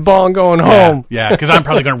taking my ball and going home. Yeah, because I'm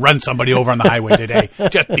probably going to run somebody over on the highway today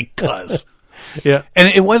just because. Yeah. And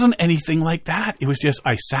it wasn't anything like that. It was just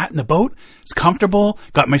I sat in the boat, was comfortable,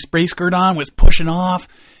 got my spray skirt on, was pushing off,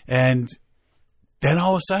 and then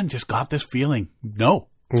all of a sudden just got this feeling. No.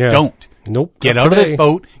 Yeah. Don't. Nope. Get out of this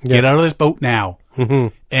boat. Get out of this boat now.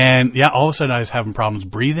 Mm-hmm. And all of a sudden I was having problems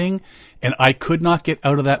breathing, and I could not get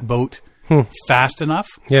out of that boat fast enough.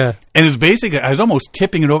 Yeah. And it was basically, I was almost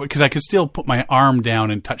tipping it over because I could still put my arm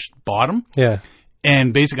down and touch the bottom. Yeah.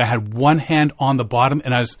 And basically I had one hand on the bottom,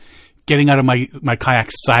 and I was getting out of my kayak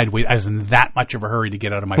sideways. I was in that much of a hurry to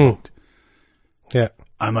get out of my boat. Yeah.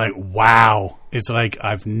 I'm like, wow. It's like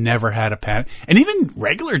I've never had a panic. And even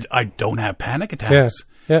regular, I don't have panic attacks.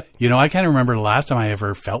 Yeah. I can't remember the last time I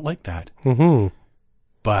ever felt like that. Mm-hmm.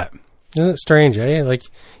 But isn't it strange, eh? Like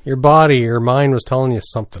your body, your mind was telling you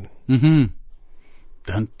something. Mm-hmm.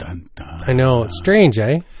 Dun, dun, dun. I know. It's strange,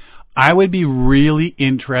 eh? I would be really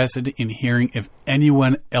interested in hearing if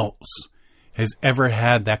anyone else has ever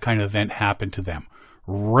had that kind of event happen to them.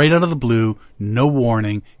 Right out of the blue, no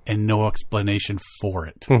warning, and no explanation for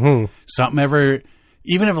it. Mm-hmm. Something ever,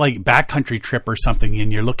 even if like backcountry trip or something,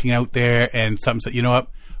 and you're looking out there and something said, you know what,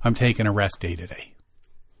 I'm taking a rest day today.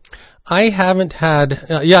 I haven't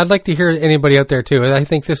had. I'd like to hear anybody out there too. I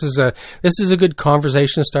think this is a good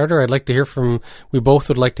conversation starter. I'd like to hear from. We both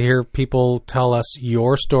would like to hear people tell us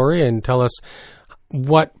your story and tell us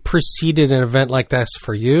what preceded an event like this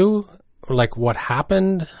for you. Like what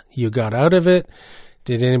happened, you got out of it.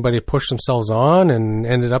 Did anybody push themselves on and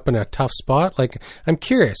ended up in a tough spot? Like, I'm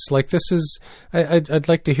curious. Like, this is, I'd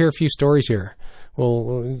like to hear a few stories here.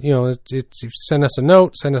 Well, send us a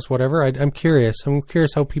note, send us whatever. I'm curious. I'm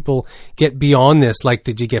curious how people get beyond this. Like,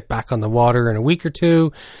 did you get back on the water in a week or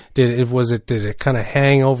two? Did it kind of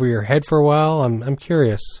hang over your head for a while? I'm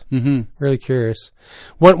curious. Mm-hmm. Really curious.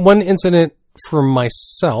 One incident for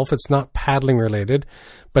myself, it's not paddling related,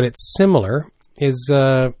 but it's similar, is,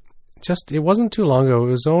 it wasn't too long ago.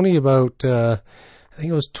 It was only about I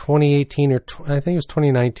think it was 2018 I think it was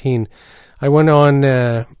 2019. I went on.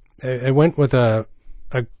 I went with a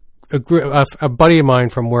buddy of mine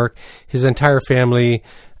from work. His entire family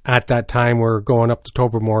at that time were going up to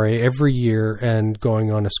Tobermory every year and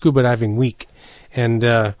going on a scuba diving week. And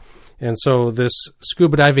so this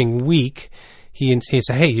scuba diving week, he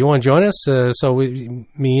said, "Hey, you want to join us?" So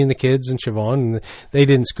me and the kids and Siobhan, and they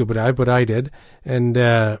didn't scuba dive, but I did.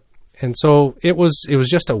 And so it was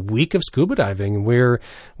just a week of scuba diving where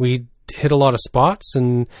we hit a lot of spots,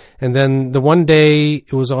 and then the one day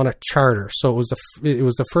it was on a charter. So it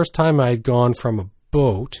was the first time I had gone from a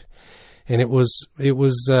boat, and it was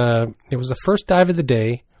the first dive of the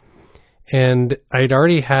day, and I'd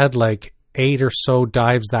already had like 8 or so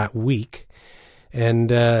dives that week,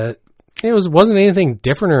 and it wasn't anything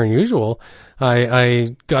different or unusual.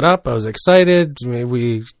 I got up, I was excited.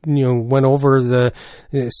 We went over the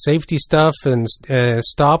safety stuff and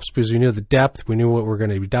stops because we knew the depth, we knew what we were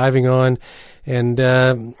going to be diving on, and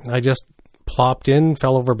I just plopped in,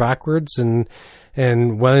 fell over backwards, and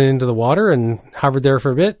went into the water and hovered there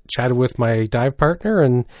for a bit, chatted with my dive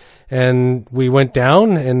partner, and we went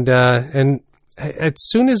down, and as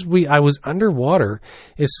soon as I was underwater,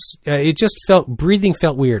 it just breathing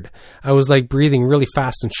felt weird. I was like breathing really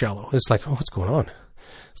fast and shallow. It's like, oh, what's going on?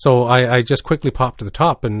 So I just quickly popped to the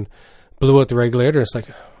top and blew out the regulator. It's like,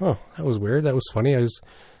 oh, that was weird. That was funny.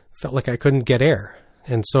 Felt like I couldn't get air.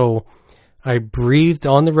 And so I breathed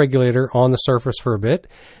on the regulator on the surface for a bit,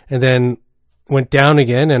 and then went down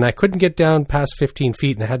again, and I couldn't get down past 15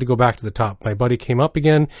 feet, and I had to go back to the top. My buddy came up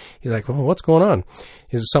again. He's like, well, what's going on?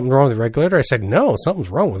 Is there something wrong with the regulator? I said, no, something's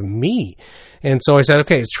wrong with me. And so I said,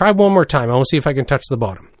 okay, let's try one more time. I want to see if I can touch the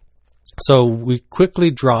bottom. So we quickly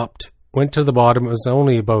dropped, went to the bottom. It was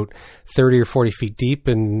only about 30 or 40 feet deep,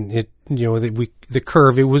 and the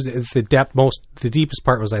curve, it was the depth, the deepest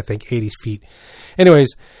part was, I think, 80 feet.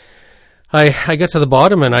 Anyways, I got to the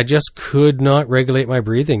bottom, and I just could not regulate my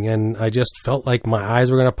breathing, and I just felt like my eyes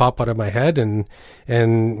were going to pop out of my head, and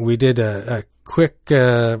we did a quick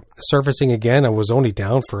surfacing again. I was only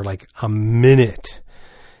down for like a minute,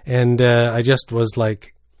 and I just was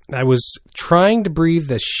like, I was trying to breathe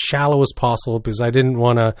as shallow as possible because I didn't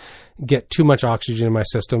want to get too much oxygen in my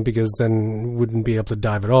system, because then wouldn't be able to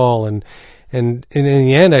dive at all. And in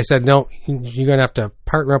the end, I said, no, you're going to have to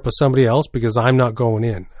partner up with somebody else because I'm not going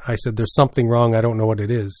in. I said, there's something wrong. I don't know what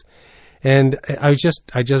it is. And I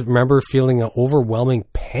just remember feeling an overwhelming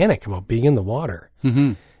panic about being in the water.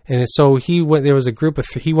 Mm-hmm. And so he went with a group of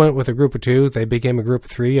 2. They became a group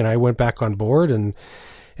of 3, and I went back on board, and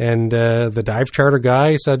the dive charter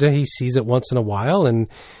guy said he sees it once in a while, and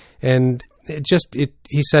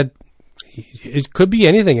he said, it could be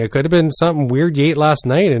anything. It could have been something weird you ate last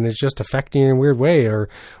night, and it's just affecting you in a weird way, or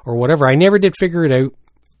whatever. I never did figure it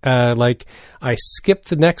out. Like, I skipped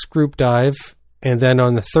the next group dive, and then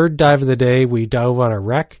on the 3rd dive of the day, we dove on a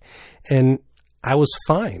wreck, and I was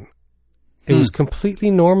fine. It was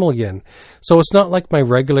completely normal again. So it's not like my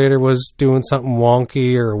regulator was doing something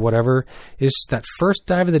wonky or whatever. It's just that first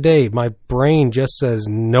dive of the day, my brain just says,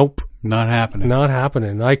 nope. Not happening. Not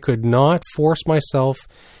happening. I could not force myself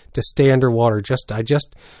to stay underwater. I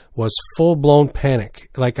just was full-blown panic.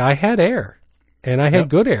 Like, I had air, and I had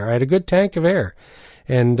good air. I had a good tank of air.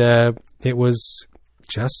 And it was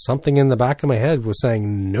just something in the back of my head was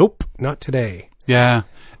saying, nope, not today. Yeah.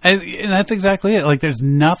 And that's exactly it. Like, there's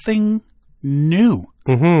nothing new.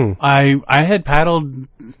 Mm-hmm. I had paddled,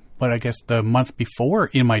 I guess the month before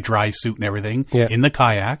in my dry suit and everything, in the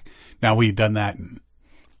kayak. Now, we've done that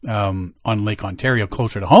on Lake Ontario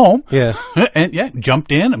closer to home. Yeah. And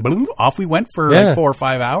jumped in and off we went for like 4 or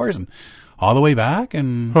 5 hours and all the way back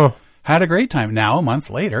and had a great time. Now, a month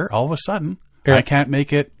later, all of a sudden, I can't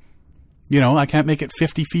make it, I can't make it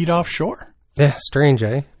 50 feet offshore. Yeah, strange,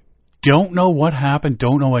 eh? Don't know what happened.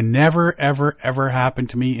 Don't know. It never, ever, ever happened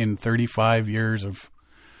to me in 35 years of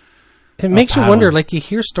It makes you wonder, like, you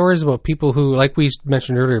hear stories about people who, like we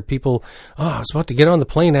mentioned earlier, people, I was about to get on the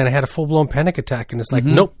plane and I had a full-blown panic attack, and it's like,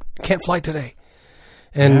 nope, can't fly today.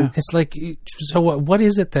 And it's like, so what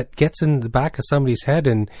is it that gets in the back of somebody's head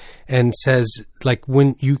and says, like,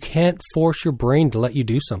 when you can't force your brain to let you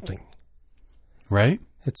do something? Right?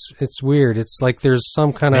 It's weird. It's like there's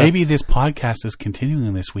some kind of... Maybe this podcast is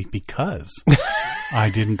continuing this week because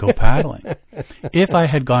I didn't go paddling. If I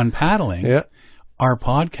had gone paddling, our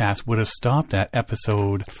podcast would have stopped at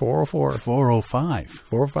episode 404. 405.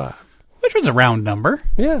 405. Which was a round number.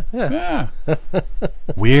 Yeah.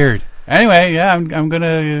 Weird. Anyway, I'm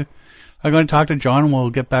gonna talk to John, and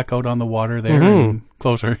we'll get back out on the water there and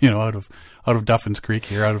closer, out of Duffin's Creek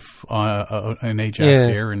here, out of in Ajax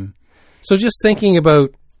here, and so just thinking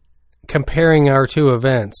about comparing our two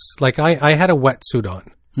events, like I had a wetsuit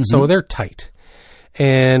on, so they're tight.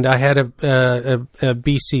 And I had a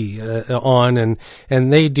BC on,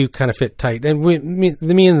 and they do kind of fit tight. And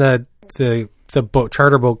me and the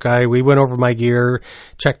charter boat guy, we went over my gear,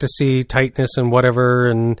 checked to see tightness and whatever.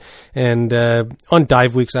 And on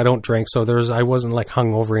dive weeks, I don't drink, so I wasn't like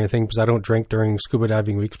hung over or anything because I don't drink during scuba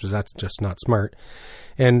diving weeks because that's just not smart.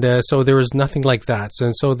 And so there was nothing like that.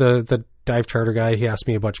 And so the dive charter guy, he asked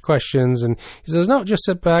me a bunch of questions, and he says, no, just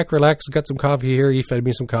sit back, relax, got some coffee here. He fed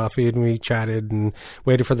me some coffee, and we chatted and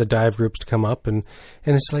waited for the dive groups to come up. And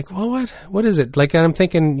it's like, well, what is it? Like, and I'm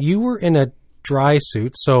thinking, you were in a dry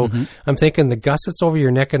suit, so I'm thinking the gussets over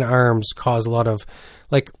your neck and arms cause a lot of,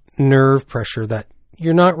 like, nerve pressure that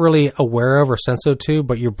you're not really aware of or sensitive to,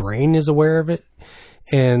 but your brain is aware of it.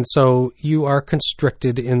 And so you are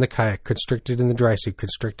constricted in the kayak, constricted in the dry suit,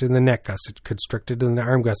 constricted in the neck gusset, constricted in the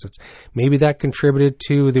arm gussets. Maybe that contributed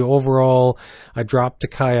to the overall, I dropped the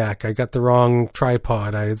kayak, I got the wrong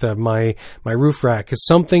tripod, my roof rack. Because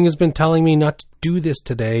something has been telling me not to do this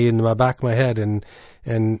today in the back of my head. And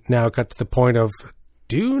now it got to the point of,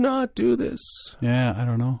 do not do this. Yeah, I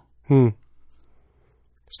don't know.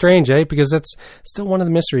 Strange, eh? Because that's still one of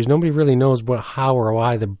the mysteries. Nobody really knows how or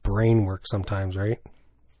why the brain works sometimes, right?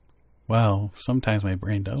 Well, sometimes my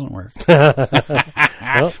brain doesn't work.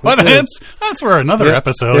 Well, that's for another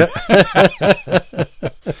episode. Yeah.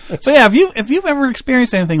 So yeah, if you've ever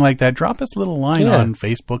experienced anything like that, drop us a little line on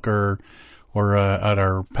Facebook or at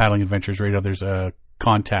our Paddling Adventures Radio. There's a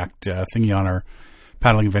contact thingy on our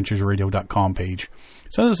paddlingadventuresradio.com page.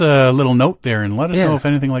 Send us a little note there and let us know if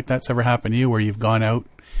anything like that's ever happened to you, where you've gone out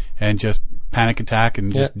and just panic attack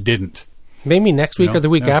and just didn't. Maybe next week or the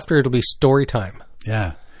week after it'll be story time.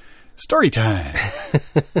 Yeah. Story time.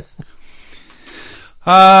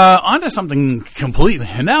 On to something completely,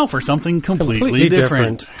 and now for something completely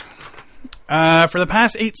different. For the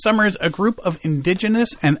past 8 summers, a group of Indigenous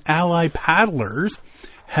and ally paddlers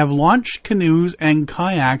have launched canoes and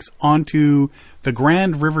kayaks onto the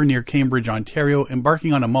Grand River near Cambridge, Ontario,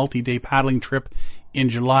 embarking on a multi-day paddling trip in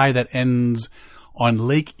July that ends on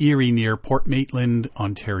Lake Erie near Port Maitland,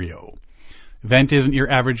 Ontario. Event isn't your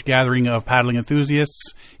average gathering of paddling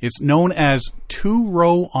enthusiasts. It's known as Two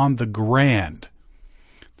Row on the Grand.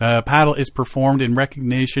 The paddle is performed in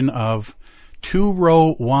recognition of Two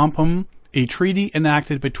Row Wampum, a treaty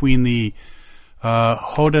enacted between the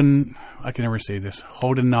Haudenosaunee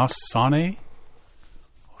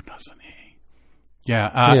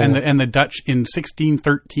and the Dutch in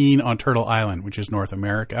 1613 on Turtle Island, which is North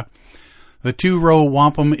America. The Two Row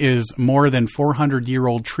Wampum is more than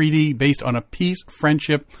 400-year-old treaty based on a peace,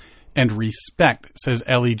 friendship, and respect, says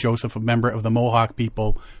Ellie Joseph, a member of the Mohawk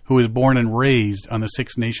people who was born and raised on the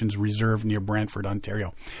Six Nations Reserve near Brantford,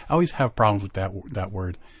 Ontario. I always have problems with that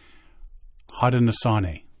word.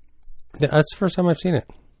 Haudenosaunee. That's the first time I've seen it.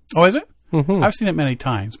 Oh, is it? Mm-hmm. I've seen it many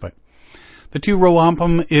times, but the Two Row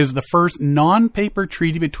Wampum is the first non-paper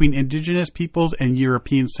treaty between Indigenous peoples and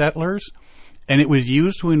European settlers, and it was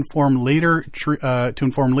used to inform later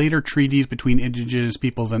treaties between Indigenous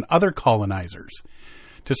peoples and other colonizers.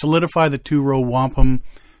 To solidify the Two Row Wampum,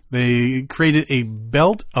 they created a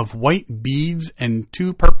belt of white beads and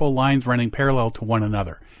 2 purple lines running parallel to one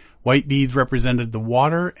another. White beads represented the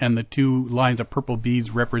water, and the 2 lines of purple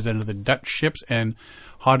beads represented the Dutch ships and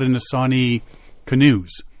Haudenosaunee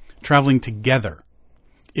canoes traveling together.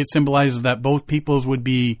 It symbolizes that both peoples would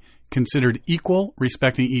be considered equal,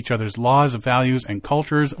 respecting each other's laws, values, and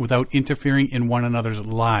cultures without interfering in one another's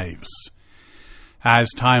lives. As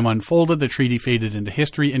time unfolded, the treaty faded into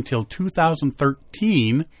history until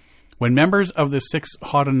 2013, when members of the 6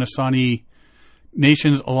 Haudenosaunee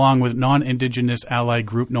nations, along with non-Indigenous ally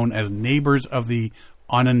group known as Neighbors of the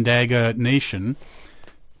Onondaga Nation,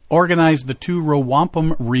 organized the Two Row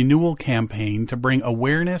Wampum Renewal Campaign to bring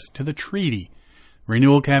awareness to the treaty.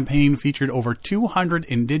 Renewal Campaign featured over 200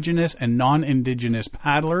 Indigenous and non-Indigenous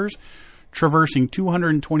paddlers traversing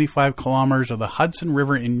 225 kilometers of the Hudson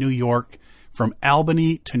River in New York from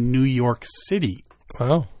Albany to New York City.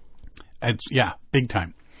 Wow. Big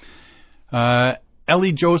time.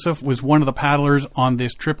 Ellie Joseph was one of the paddlers on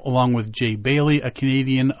this trip, along with Jay Bailey, a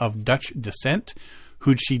Canadian of Dutch descent,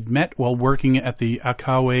 who she'd met while working at the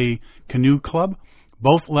Akawe Canoe Club.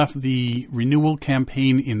 Both left the renewal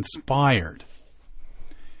campaign inspired.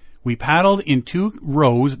 We paddled in 2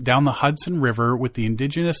 rows down the Hudson River with the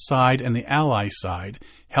Indigenous side and the Ally side,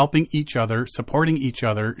 helping each other, supporting each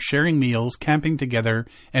other, sharing meals, camping together,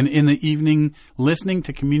 and in the evening listening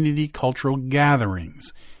to community cultural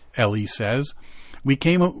gatherings, Ellie says. We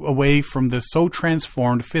came away from this so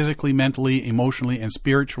transformed physically, mentally, emotionally, and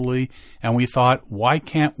spiritually, and we thought, why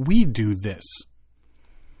can't we do this?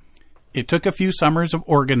 It took a few summers of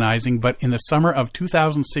organizing, but in the summer of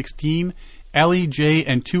 2016, Ellie, Jay,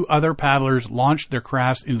 and 2 other paddlers launched their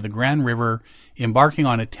crafts into the Grand River, embarking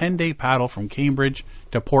on a 10-day paddle from Cambridge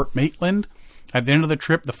to Port Maitland. At the end of the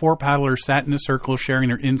trip, the 4 paddlers sat in a circle sharing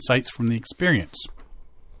their insights from the experience.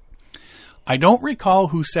 I don't recall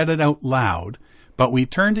who said it out loud, but we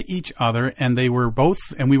turned to each other and we were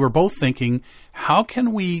both thinking, how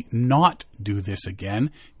can we not do this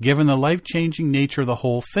again, given the life-changing nature of the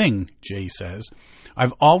whole thing, Jay says.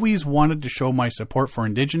 I've always wanted to show my support for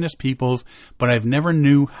Indigenous peoples, but I've never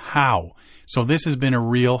knew how, so this has been a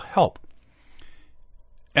real help.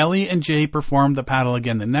 Ellie and Jay performed the paddle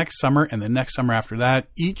again the next summer and the next summer after that,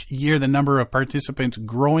 each year the number of participants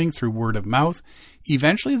growing through word of mouth.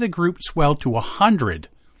 Eventually the group swelled to 100,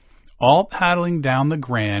 all paddling down the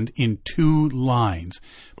Grand in 2 lines.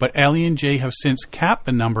 But Ellie and Jay have since capped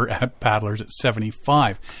the number of paddlers at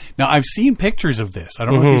 75. Now, I've seen pictures of this. I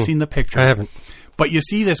don't know if you've seen the pictures. I haven't. But you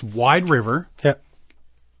see this wide river,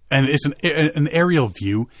 and it's an aerial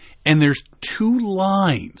view, and there's 2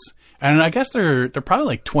 lines. And I guess they're probably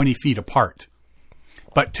like 20 feet apart.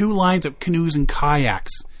 But 2 lines of canoes and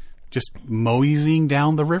kayaks just moseying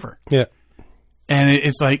down the river. Yeah. And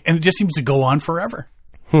it's like, and it just seems to go on forever.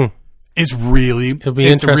 It's It'll be it's a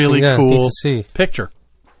interesting, really neat cool to see. picture.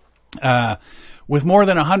 With more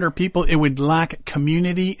than 100 people, it would lack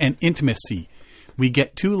community and intimacy. We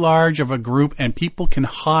get too large of a group and people can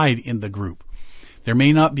hide in the group. There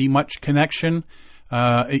may not be much connection.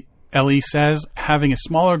 Ellie says having a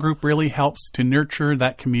smaller group really helps to nurture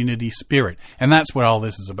that community spirit. And that's what all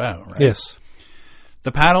this is about, right? Yes.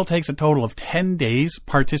 The paddle takes a total of 10 days.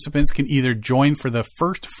 Participants can either join for the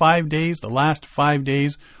first 5 days, the last 5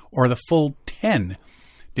 days, or the full 10.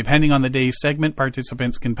 Depending on the day's segment,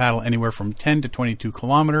 participants can paddle anywhere from 10 to 22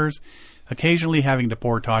 kilometers, occasionally having to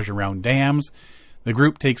portage around dams. The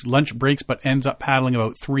group takes lunch breaks but ends up paddling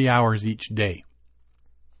about 3 hours each day.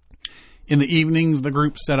 In the evenings, the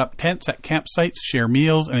group set up tents at campsites, share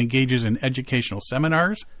meals, and engages in educational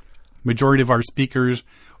seminars. Majority of our speakers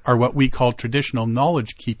are what we call traditional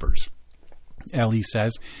knowledge keepers. Ellie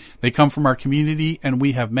says they come from our community and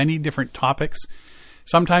we have many different topics,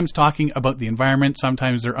 sometimes talking about the environment,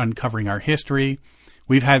 sometimes they're uncovering our history.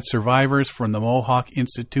 We've had survivors from the Mohawk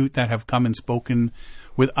Institute that have come and spoken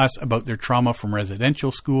with us about their trauma from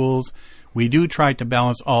residential schools. We do try to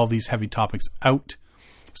balance all these heavy topics out.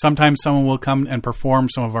 Sometimes someone will come and perform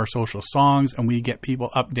some of our social songs, and we get people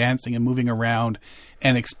up dancing and moving around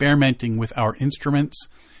and experimenting with our instruments.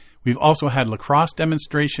 We've also had lacrosse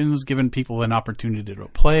demonstrations, giving people an opportunity to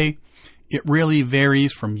play. It really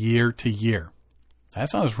varies from year to year. That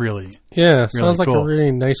sounds really sounds like cool. a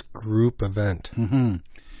really nice group event. Mm-hmm.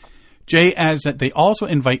 Jay adds that they also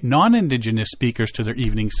invite non-Indigenous speakers to their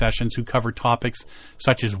evening sessions who cover topics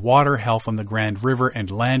such as water, health on the Grand River, and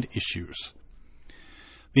land issues.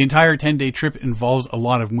 The entire 10-day trip involves a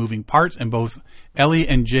lot of moving parts, and both Ellie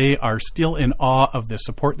and Jay are still in awe of the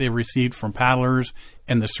support they've received from paddlers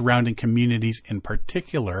and the surrounding communities in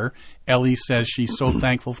particular. Ellie says she's so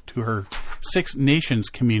thankful to her Six Nations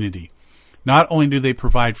community. Not only do they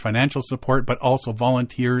provide financial support, but also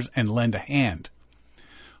volunteers and lend a hand.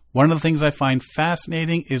 One of the things I find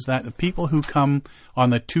fascinating is that the people who come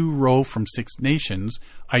on the 2 row from Six Nations,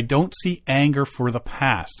 I don't see anger for the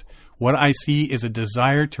past. What I see is a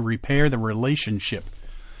desire to repair the relationship.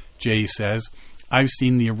 Jay says, I've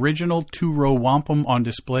seen the original 2 Row Wampum on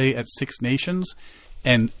display at Six Nations,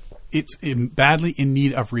 and it's badly in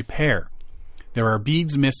need of repair. There are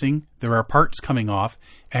beads missing, there are parts coming off,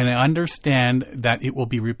 and I understand that it will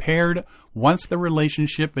be repaired once the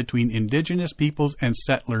relationship between Indigenous peoples and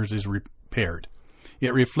settlers is repaired.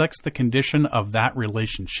 It reflects the condition of that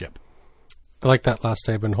relationship. I like that last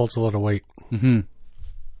statement. Holds a lot of weight. Mm-hmm.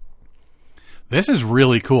 This is a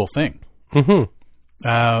really cool thing. Mm-hmm.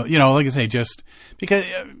 Like I say, just because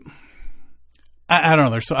I don't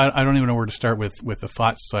know. I don't even know where to start with the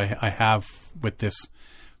thoughts I have with this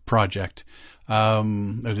project or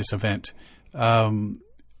this event. There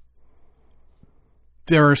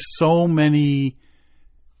are so much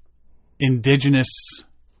Indigenous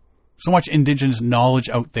knowledge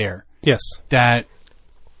out there. Yes. That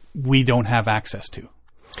we don't have access to.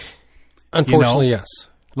 Unfortunately, yes.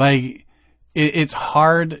 Like, it's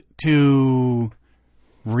hard to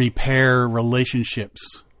repair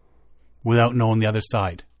relationships without knowing the other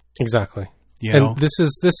side. Exactly. You know? And this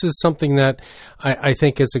is something that I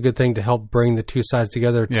think is a good thing to help bring the two sides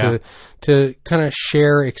together to kind of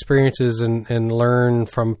share experiences and learn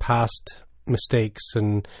from past mistakes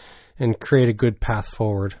and create a good path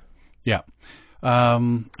forward. Yeah.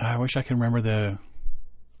 I wish I could remember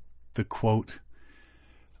the quote.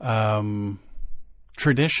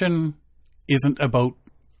 Tradition isn't about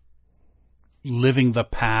living the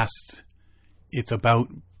past. It's about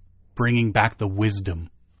bringing back the wisdom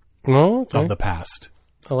of the past.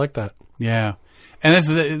 I like that. Yeah. And this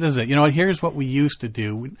is it. You know what? Here's what we used to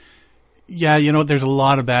do. Yeah, you know, there's a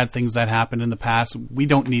lot of bad things that happened in the past. We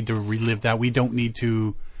don't need to relive that. We don't need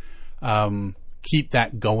to keep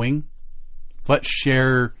that going. Let's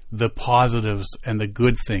share the positives and the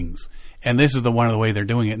good things. And this is one of the way they're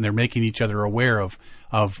doing it. And they're making each other aware of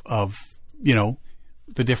you know,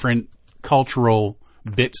 the different cultural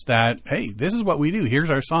bits that, hey, this is what we do.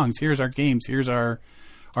 Here's our songs. Here's our games. Here's our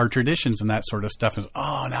traditions and that sort of stuff. Is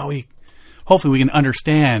now hopefully we can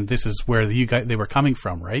understand this is where they were coming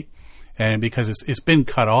from, right? And because it's been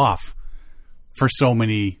cut off for so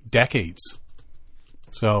many decades.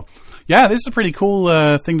 So, yeah, this is a pretty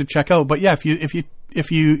cool thing to check out. But yeah, if you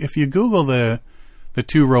Google the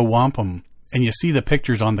Two Row Wampum and you see the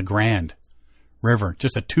pictures on the Grand River,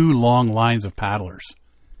 just the two long lines of paddlers,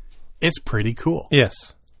 it's pretty cool.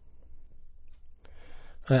 Yes.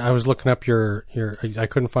 I was looking up your I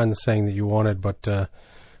couldn't find the saying that you wanted, but I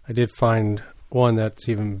did find one that's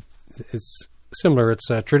it's similar. It's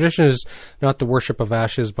tradition is not the worship of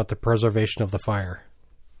ashes, but the preservation of the fire.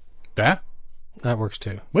 That works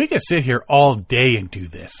too. We could sit here all day and do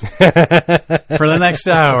this for the next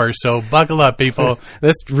hour. So buckle up, people.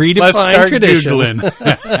 Let's redefine Let's start tradition. Googling.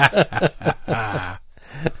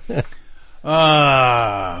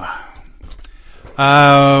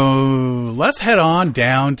 Let's head on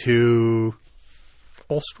down to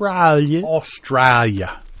Australia.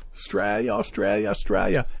 Australia.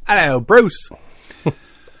 Hello, Bruce.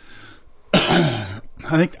 I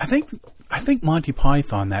think Monty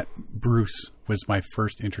Python, that Bruce, was my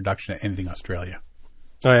first introduction to anything Australia.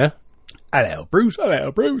 Oh, yeah? Hello, Bruce.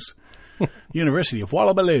 University of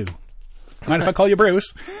Wallabaloo. Mind if I call you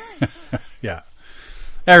Bruce? Yeah.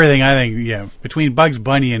 Everything, I think, yeah. Between Bugs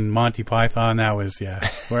Bunny and Monty Python, that was, yeah.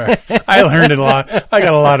 Where I learned a lot. I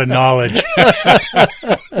got a lot of knowledge.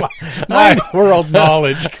 My world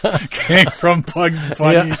knowledge came from Bugs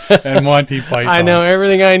Bunny and Monty Python. I know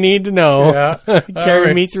everything I need to know. Yeah.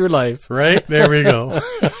 Carry me through life. Right? There we go.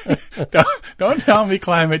 Don't tell me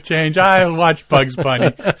climate change. I watch Bugs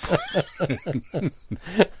Bunny.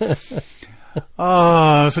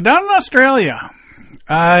 So down in Australia,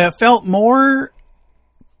 it felt more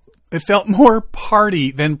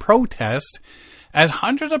party than protest as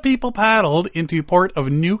hundreds of people paddled into port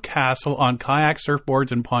of Newcastle on kayaks,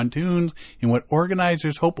 surfboards, and pontoons in what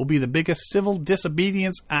organizers hope will be the biggest civil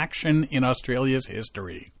disobedience action in Australia's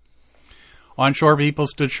history. Onshore people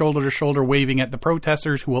stood shoulder to shoulder waving at the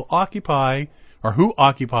protesters who occupied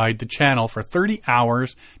the channel for 30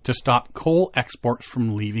 hours to stop coal exports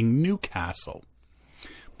from leaving Newcastle.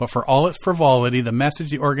 But for all its frivolity, the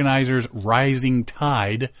message the organizers' rising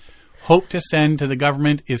tide hope to send to the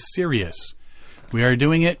government is serious. We are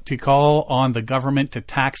doing it to call on the government to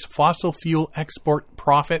tax fossil fuel export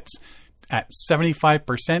profits at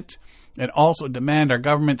 75% and also demand our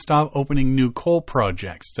government stop opening new coal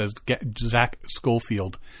projects, says Zach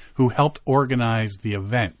Schofield, who helped organize the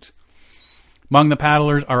event. Among the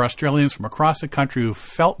paddlers are Australians from across the country who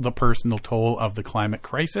felt the personal toll of the climate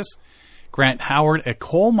crisis. Grant Howard, a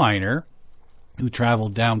coal miner who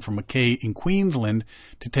traveled down from Mackay in Queensland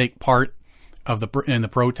to take part in the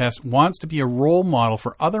protest, wants to be a role model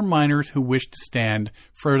for other miners who wish to stand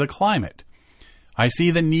for the climate. I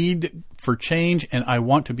see the need for change and I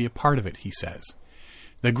want to be a part of it, he says.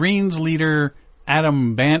 The Greens leader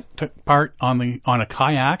Adam Bant took part on a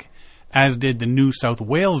kayak, as did the New South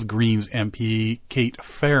Wales Greens MP Kate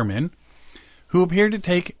Fairman, who appeared to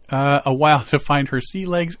take a while to find her sea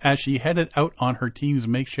legs as she headed out on her team's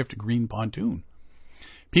makeshift green pontoon.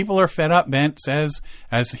 People are fed up, Bent says,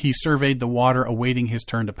 as he surveyed the water awaiting his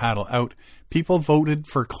turn to paddle out. People voted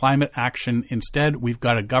for climate action. Instead, we've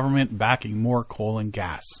got a government backing more coal and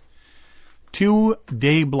gas.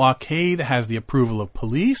 2-day blockade has the approval of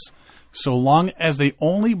police, so long as they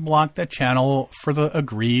only block the channel for the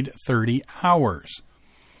agreed 30 hours.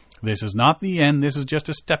 This is not the end. This is just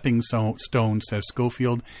a stepping stone, says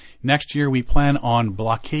Schofield. Next year, we plan on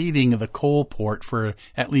blockading the coal port for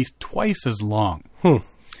at least twice as long.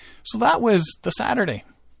 So that was the Saturday.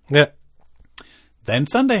 Yeah. Then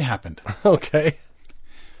Sunday happened. Okay.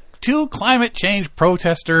 2 climate change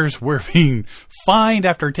protesters were being fined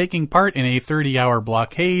after taking part in a 30-hour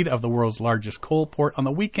blockade of the world's largest coal port on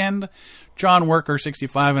the weekend. John Worker,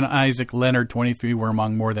 65, and Isaac Leonard, 23, were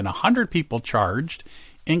among more than 100 people charged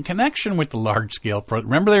In connection with the large-scale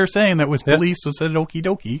remember they were saying that was police who said okie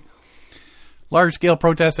dokie. Large-scale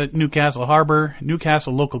protests at Newcastle Harbour.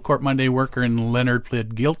 Newcastle local court Monday worker in Leonard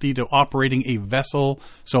pled guilty to operating a vessel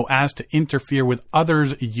so as to interfere with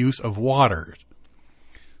others' use of water.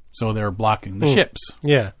 So they were blocking the ships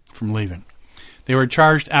from leaving. They were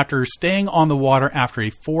charged after staying on the water after a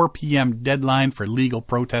 4 p.m. deadline for legal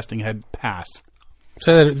protesting had passed.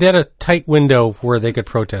 So they had a tight window where they could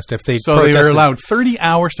protest. If they they were allowed 30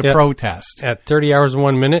 hours to protest. At 30 hours and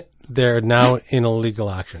 1 minute, they're now in illegal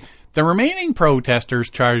action. The remaining protesters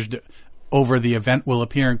charged over the event will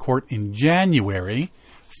appear in court in January.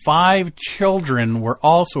 5 children were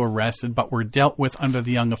also arrested but were dealt with under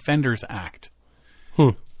the Young Offenders Act.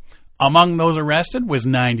 Among those arrested was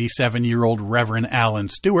 97-year-old Reverend Alan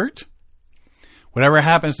Stewart. Whatever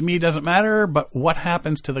happens to me doesn't matter, but what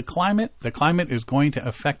happens to the climate is going to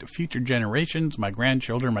affect future generations, my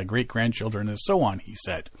grandchildren, my great-grandchildren, and so on, he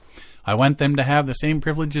said. I want them to have the same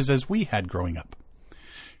privileges as we had growing up.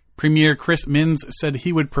 Premier Chris Minns said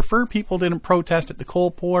he would prefer people didn't protest at the coal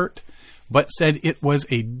port, but said it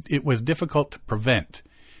was difficult to prevent.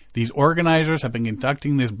 These organizers have been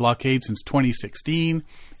conducting this blockade since 2016.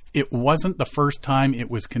 It wasn't the first time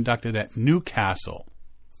it was conducted at Newcastle.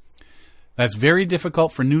 That's very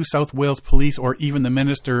difficult for New South Wales Police or even the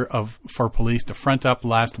Minister for Police to front up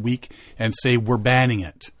last week and say, we're banning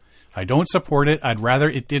it. I don't support it. I'd rather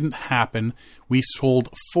it didn't happen. We sold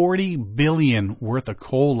 $40 billion worth of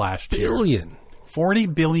coal last year.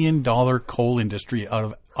 $40 billion coal industry out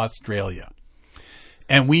of Australia.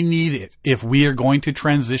 And we need it if we are going to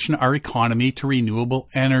transition our economy to renewable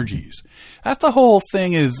energies. That's the whole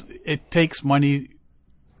thing is it takes money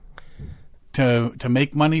to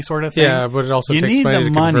make money sort of thing. Yeah, but it also takes money to convert. You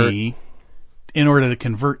need the money in order to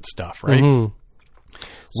convert stuff, right? Mm-hmm.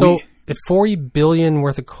 So at $40 billion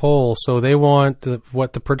worth of coal, so they want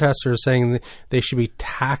what the protesters are saying, they should be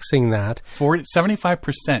taxing that.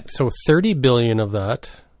 75%. So $30 billion of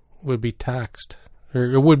that would be taxed. Or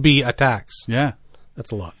it would be a tax. Yeah.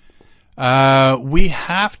 That's a lot. We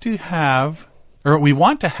want to have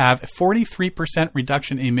a 43%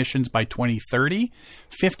 reduction in emissions by 2030,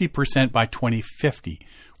 50% by 2050.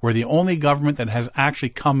 We're the only government that has actually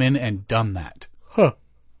come in and done that. Huh.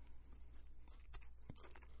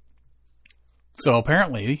 So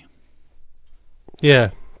apparently...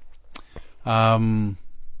 Yeah.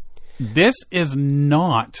 This is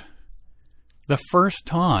not the first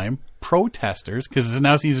time protesters, because it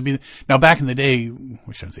now seems to be... Now, back in the day,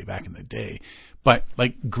 we shouldn't say back in the day, but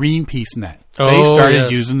like Greenpeace and that, they started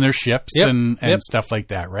using their ships and stuff like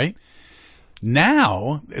that, right?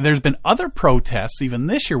 Now, there's been other protests, even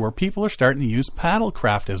this year, where people are starting to use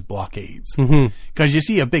paddlecraft as blockades. Because you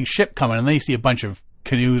see a big ship coming, and they see a bunch of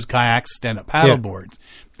canoes, kayaks, stand-up paddleboards.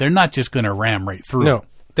 They're not just going to ram right through. No,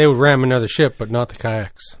 they would ram another ship, but not the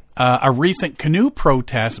kayaks. A recent canoe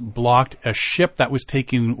protest blocked a ship that was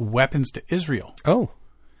taking weapons to Israel. Oh.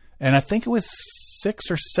 And I think it was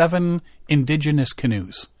 6 or 7 indigenous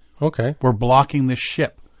canoes. Okay. Were blocking this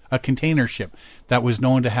ship, a container ship that was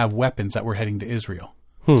known to have weapons that were heading to Israel.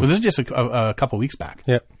 So this is just a couple weeks back.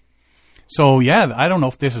 Yep. So, yeah, I don't know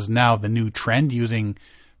if this is now the new trend, using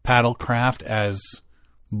paddlecraft as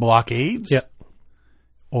blockades. Yep.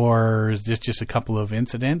 Or is this just a couple of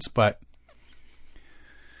incidents, but...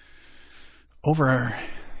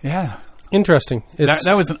 Interesting.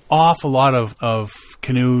 That was an awful lot of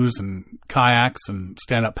canoes and kayaks and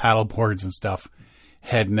stand-up paddleboards and stuff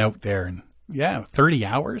heading out there. And 30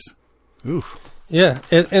 hours. Oof. Yeah,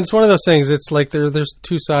 and it's one of those things. It's like there's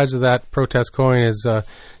two sides of that protest coin. Is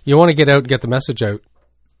you want to get out and get the message out,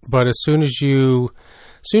 but as soon as you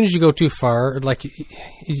go too far, like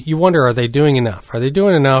you wonder, are they doing enough? Are they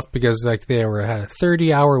doing enough? Because like they had a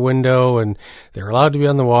 30-hour window and they were allowed to be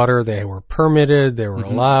on the water. They were permitted. They were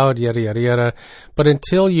allowed, yada, yada, yada. But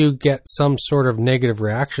until you get some sort of negative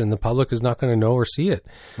reaction, the public is not going to know or see it.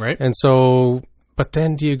 Right. And so, but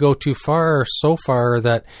then do you go too far, so far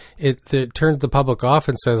that it turns the public off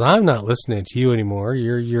and says, I'm not listening to you anymore.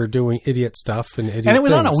 You're doing idiot stuff and idiot And it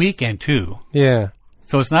was things. on a weekend too. Yeah.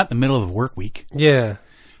 So it's not the middle of the work week. Yeah.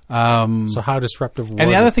 So how disruptive was it?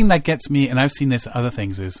 And the other thing that gets me, and I've seen this other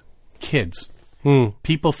things, is kids.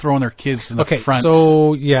 People throwing their kids in the front.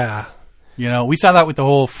 So, yeah. You know, we saw that with the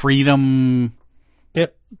whole freedom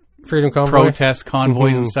Convoy. protest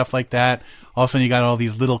convoys and stuff like that. All of a sudden you got all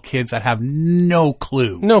these little kids that have no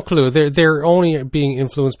clue. No clue. They're only being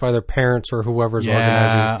influenced by their parents or whoever's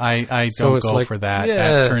organizing. I don't go for that.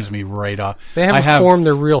 That turns me right off. They haven't formed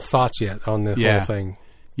their real thoughts yet on the whole thing.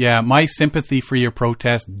 Yeah, my sympathy for your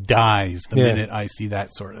protest dies the minute I see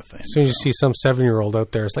that sort of thing. As soon as you see some 7-year-old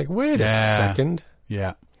out there, it's like, wait a second.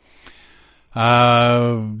 Yeah.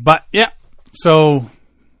 But yeah, so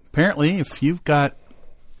apparently if you've got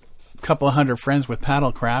a couple of hundred friends with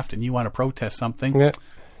paddlecraft and you want to protest something, Yeah.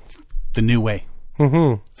 it's the new way.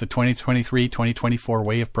 Mm-hmm. It's the 2023, 2024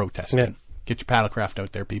 way of protesting. Yeah. Get your paddlecraft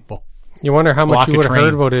out there, people. You wonder how much Walk you a would have train.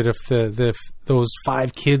 heard about it if those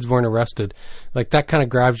 5 kids weren't arrested. Like, that kind of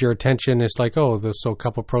grabs your attention. It's like, oh, so a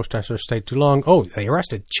couple protesters stayed too long. Oh, they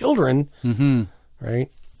arrested children. Mm-hmm.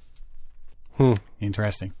 Right?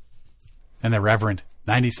 Interesting. And the Reverend,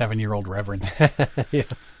 97-year-old Reverend. Yeah.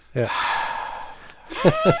 Yeah.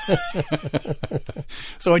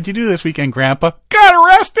 So what'd you do this weekend, Grandpa? Got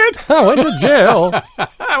arrested! I went to jail.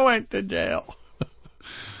 I went to jail.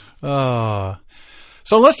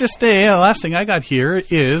 So let's just stay. The last thing I got here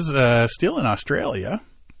is still in Australia,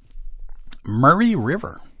 Murray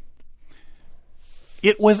River.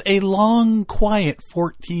 It was a long, quiet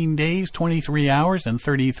 14 days, 23 hours, and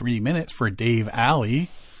 33 minutes for Dave Alley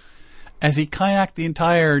as he kayaked the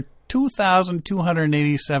entire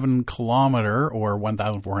 2,287 kilometer or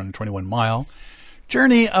 1,421 mile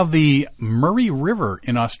journey of the Murray River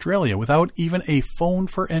in Australia without even a phone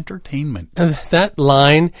for entertainment. And that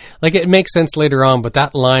line, like, it makes sense later on, but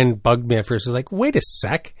that line bugged me at first. It's like, wait a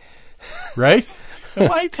sec. Right? Why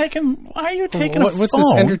are you taking a phone? What's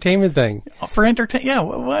this entertainment thing? For entertainment? Yeah,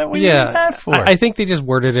 what are you doing that for? I think they just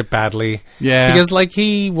worded it badly. Yeah. Because, like,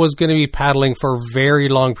 he was going to be paddling for a very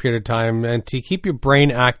long period of time, and to keep your brain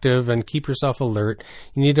active and keep yourself alert,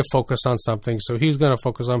 you need to focus on something. So he was going to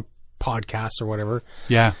focus on podcasts or whatever.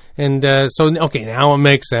 Yeah. And okay, now it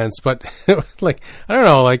makes sense. But, like, I don't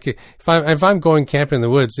know, like, if I'm going camping in the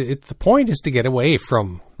woods, the point is to get away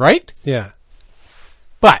from... Right? Yeah.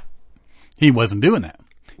 But he wasn't doing that.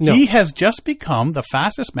 No. He has just become the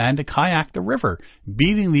fastest man to kayak the river,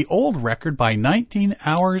 beating the old record by 19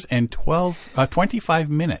 hours and 25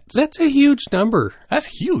 minutes. That's a huge number. That's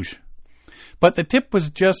huge. But the tip was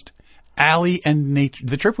just Alley and nature.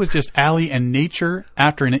 The trip was just Alley and nature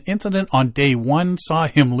after an incident on day 1 saw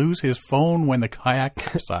him lose his phone when the kayak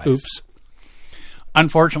capsized. Oops.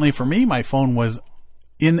 Unfortunately for me, my phone was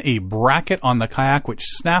in a bracket on the kayak, which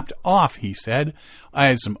snapped off, he said. I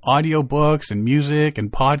had some audiobooks and music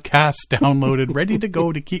and podcasts downloaded, ready to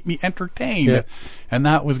go to keep me entertained. Yeah. And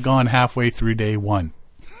that was gone halfway through day 1.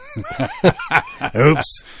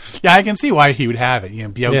 Oops. Yeah, I can see why he would have it. You know,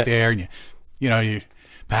 be out there and you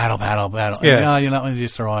paddle. Yeah. And, you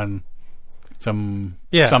just throw on something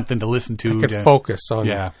to listen to. I could focus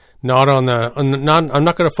on not on the I'm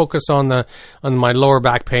not going to focus on my lower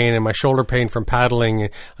back pain and my shoulder pain from paddling. I'm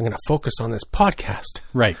going to focus on this podcast.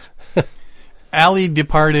 Right. Alley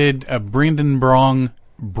departed Bringenbrong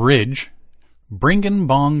Bridge.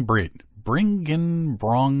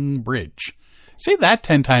 Say that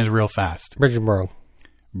 10 times real fast. Bringenbrong.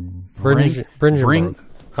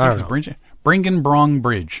 Bringenbrong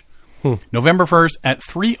Bridge. November 1st at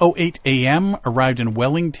 3:08 a.m. arrived in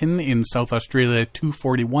Wellington in South Australia at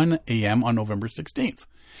 2:41 a.m. on November 16th.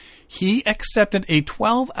 He accepted a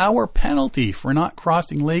 12-hour penalty for not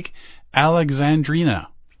crossing Lake Alexandrina.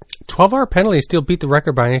 12-hour penalty still beat the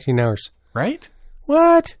record by 19 hours. Right?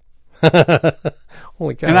 What?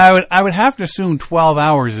 Holy cow. And I would have to assume 12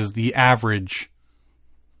 hours is the average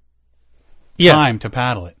time to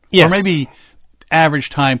paddle it. Yes. Or maybe average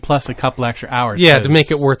time plus a couple extra hours. Yeah, to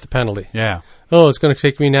make it worth the penalty. Yeah. Oh, it's going to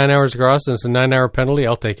take me 9 hours to cross, and it's a 9-hour penalty.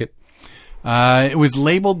 I'll take it. It was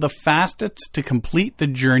labeled the fastest to complete the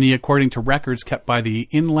journey according to records kept by the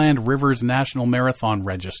Inland Rivers National Marathon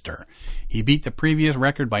Register. He beat the previous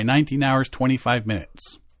record by 19 hours, 25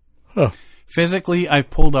 minutes. Huh. Physically, I've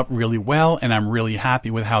pulled up really well, and I'm really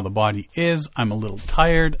happy with how the body is. I'm a little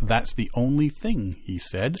tired. That's the only thing, he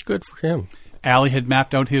said. Good for him. Alley had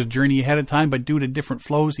mapped out his journey ahead of time, but due to different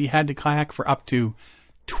flows, he had to kayak for up to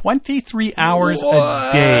 23 hours a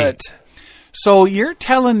day. So you're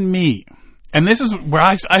telling me, and this is where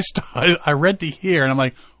I started, I read to here, and I'm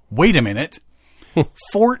like, wait a minute,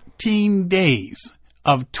 14 days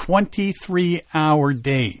of 23-hour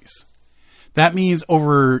days. That means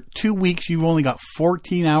over 2 weeks, you've only got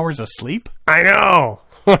 14 hours of sleep? I know.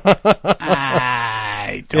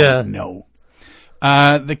 I don't know.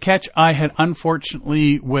 The catch I had,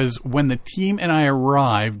 unfortunately, was when the team and I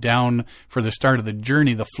arrived down for the start of the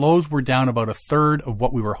journey, the flows were down about a third of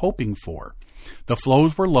what we were hoping for. The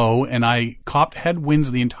flows were low, and I copped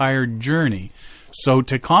headwinds the entire journey. So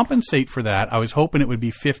to compensate for that, I was hoping it would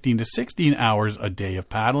be 15 to 16 hours a day of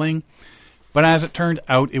paddling. But as it turned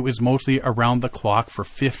out, it was mostly around the clock for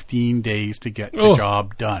 15 days to get the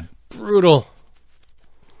job done. Brutal.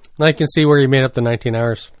 I can see where you made up the 19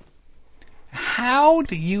 hours. How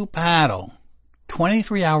do you paddle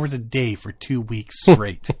 23 hours a day for 2 weeks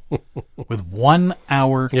straight with 1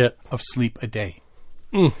 hour of sleep a day.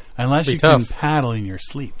 Unless you can paddle in your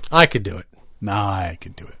sleep. I could do it. Nah, I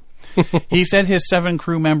could do it. He said his 7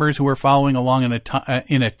 crew members who were following along in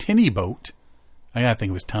a tinny boat, I gotta think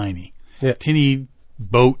it was tiny, tinny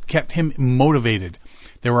boat kept him motivated.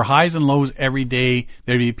 There were highs and lows every day.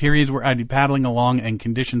 There'd be periods where I'd be paddling along and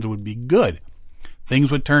conditions would be good.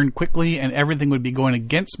 Things would turn quickly and everything would be going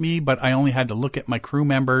against me, but I only had to look at my crew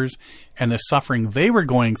members and the suffering they were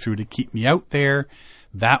going through to keep me out there.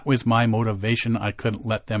 That was my motivation. I couldn't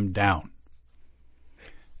let them down.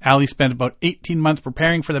 Ali spent about 18 months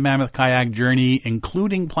preparing for the Mammoth kayak journey,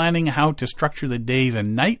 including planning how to structure the days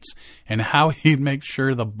and nights and how he'd make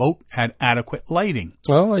sure the boat had adequate lighting.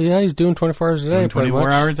 Oh, yeah, he's doing 24 hours a day. 24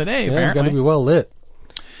 hours a day, apparently. He's got to be well lit.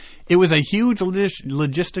 It was a huge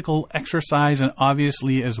logistical exercise, and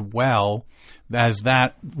obviously as well as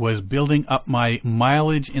that was building up my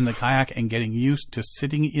mileage in the kayak and getting used to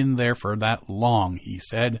sitting in there for that long, he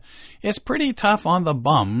said. It's pretty tough on the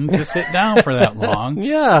bum to sit down for that long.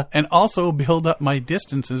 Yeah. And also build up my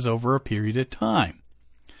distances over a period of time.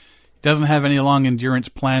 Doesn't have any long endurance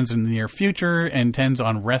plans in the near future and intends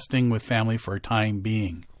on resting with family for a time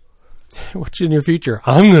being. What's in your future?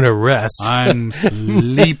 I'm going to rest. I'm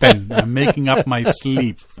sleeping. I'm making up my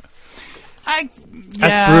sleep.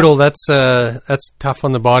 That's brutal. That's tough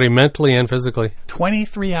on the body, mentally and physically.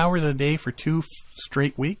 23 hours a day for 2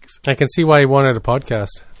 straight weeks. I can see why he wanted a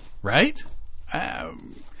podcast. Right? I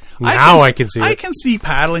can see it. I can see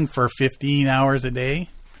paddling for 15 hours a day.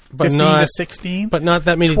 But 15 to 16. But not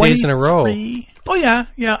that many days in a row. Oh, yeah.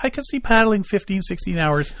 Yeah, I can see paddling 15, 16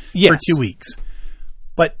 hours for 2 weeks.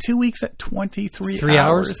 But 2 weeks at 23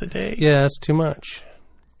 hours a day? Yeah, that's too much.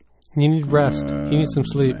 You need rest. You need some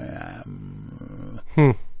sleep.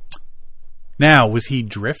 Now, was he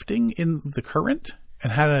drifting in the current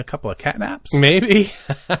and had a couple of cat naps? Maybe.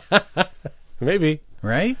 Maybe.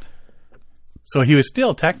 Right? So he was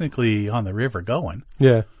still technically on the river going.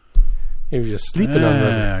 Yeah. He was just sleeping on the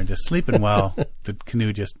river. Just sleeping while the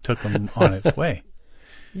canoe just took him on its way.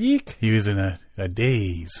 Yeek. He was in a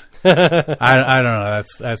daze. I don't know.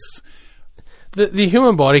 That's the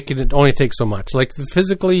human body can only take so much. Like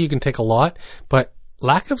physically, you can take a lot, but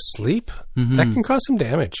lack of sleep that can cause some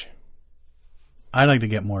damage. I'd like to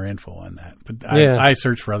get more info on that, but I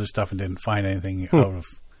searched for other stuff and didn't find anything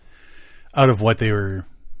out of what they were,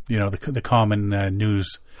 the common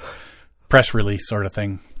news press release sort of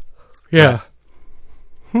thing. Yeah.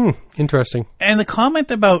 Interesting. And the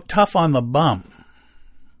comment about tough on the bum.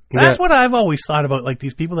 That's what I've always thought about, like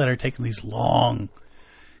these people that are taking these long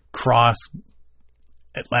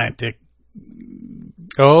cross-Atlantic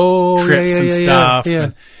trips and stuff. Yeah.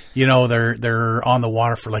 And, they're on the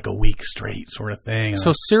water for like a week straight sort of thing.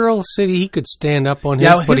 So Cyril said he could stand up on his,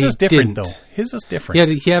 but his he is different, didn't. though. His is different.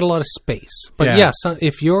 He had a lot of space. But so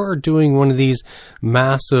if you're doing one of these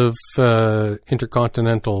massive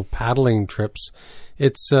intercontinental paddling trips,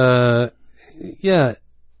 it's, so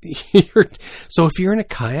if you're in a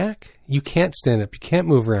kayak, you can't stand up. You can't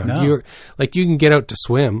move around. No. You can get out to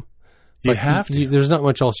swim. You have to. There's not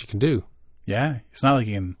much else you can do. Yeah. It's not like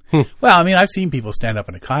you can. Well, I mean, I've seen people stand up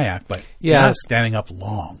in a kayak, but you're not standing up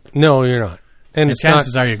long. No, you're not. And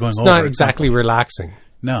chances are you're going over. It's not exactly relaxing.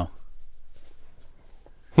 No.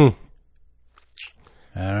 I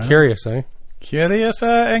don't know. Curious, eh? Curiouser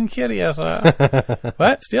and curiouser.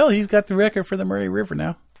 But still, he's got the record for the Murray River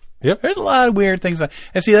now. Yep. There's a lot of weird things.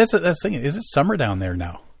 And see, that's the thing. Is it summer down there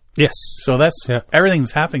now? Yes. So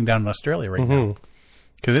everything's happening down in Australia right now.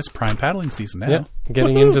 Because it's prime paddling season now. Yeah,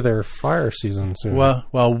 getting into their fire season soon. Well,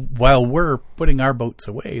 while we're putting our boats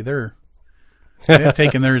away, they're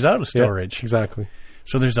taking theirs out of storage. Yeah, exactly.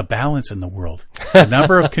 So there's a balance in the world. The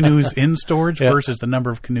number of canoes in storage versus the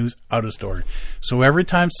number of canoes out of storage. So every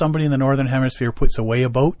time somebody in the Northern Hemisphere puts away a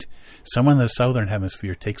boat, someone in the Southern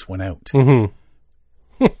Hemisphere takes one out.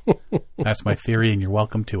 That's my theory, and you're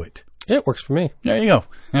welcome to it. It works for me. There you go.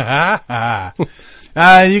 You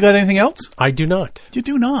got anything else? I do not. You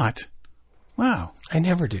do not? Wow. I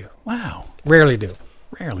never do. Wow. Rarely do.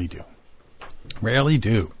 Rarely do.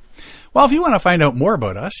 Well, if you want to find out more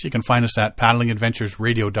about us, you can find us at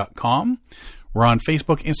paddlingadventuresradio.com. We're on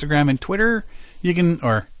Facebook, Instagram, and Twitter.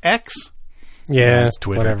 Or X. Yeah,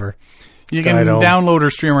 Twitter. Whatever. You can download or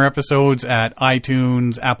stream our episodes at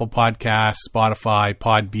iTunes, Apple Podcasts, Spotify,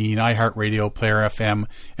 Podbean, iHeartRadio, Player FM,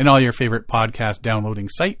 and all your favorite podcast downloading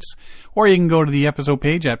sites. Or you can go to the episode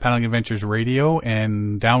page at Paddling Adventures Radio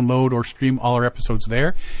and download or stream all our episodes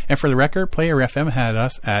there. And for the record, Player FM had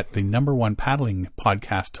us at the #1 paddling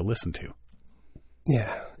podcast to listen to.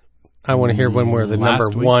 Yeah. I want to hear when we're the number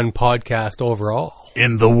Last week. one podcast overall.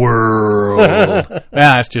 In the world.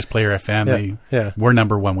 That's just Player FM. Yeah. We're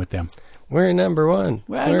number one with them. We're number one.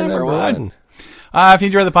 We're number one. If you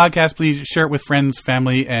enjoy the podcast, please share it with friends,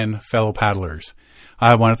 family, and fellow paddlers.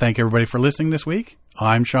 I want to thank everybody for listening this week.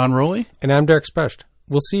 I'm Sean Rowley. And I'm Derek Specht.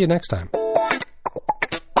 We'll see you next time.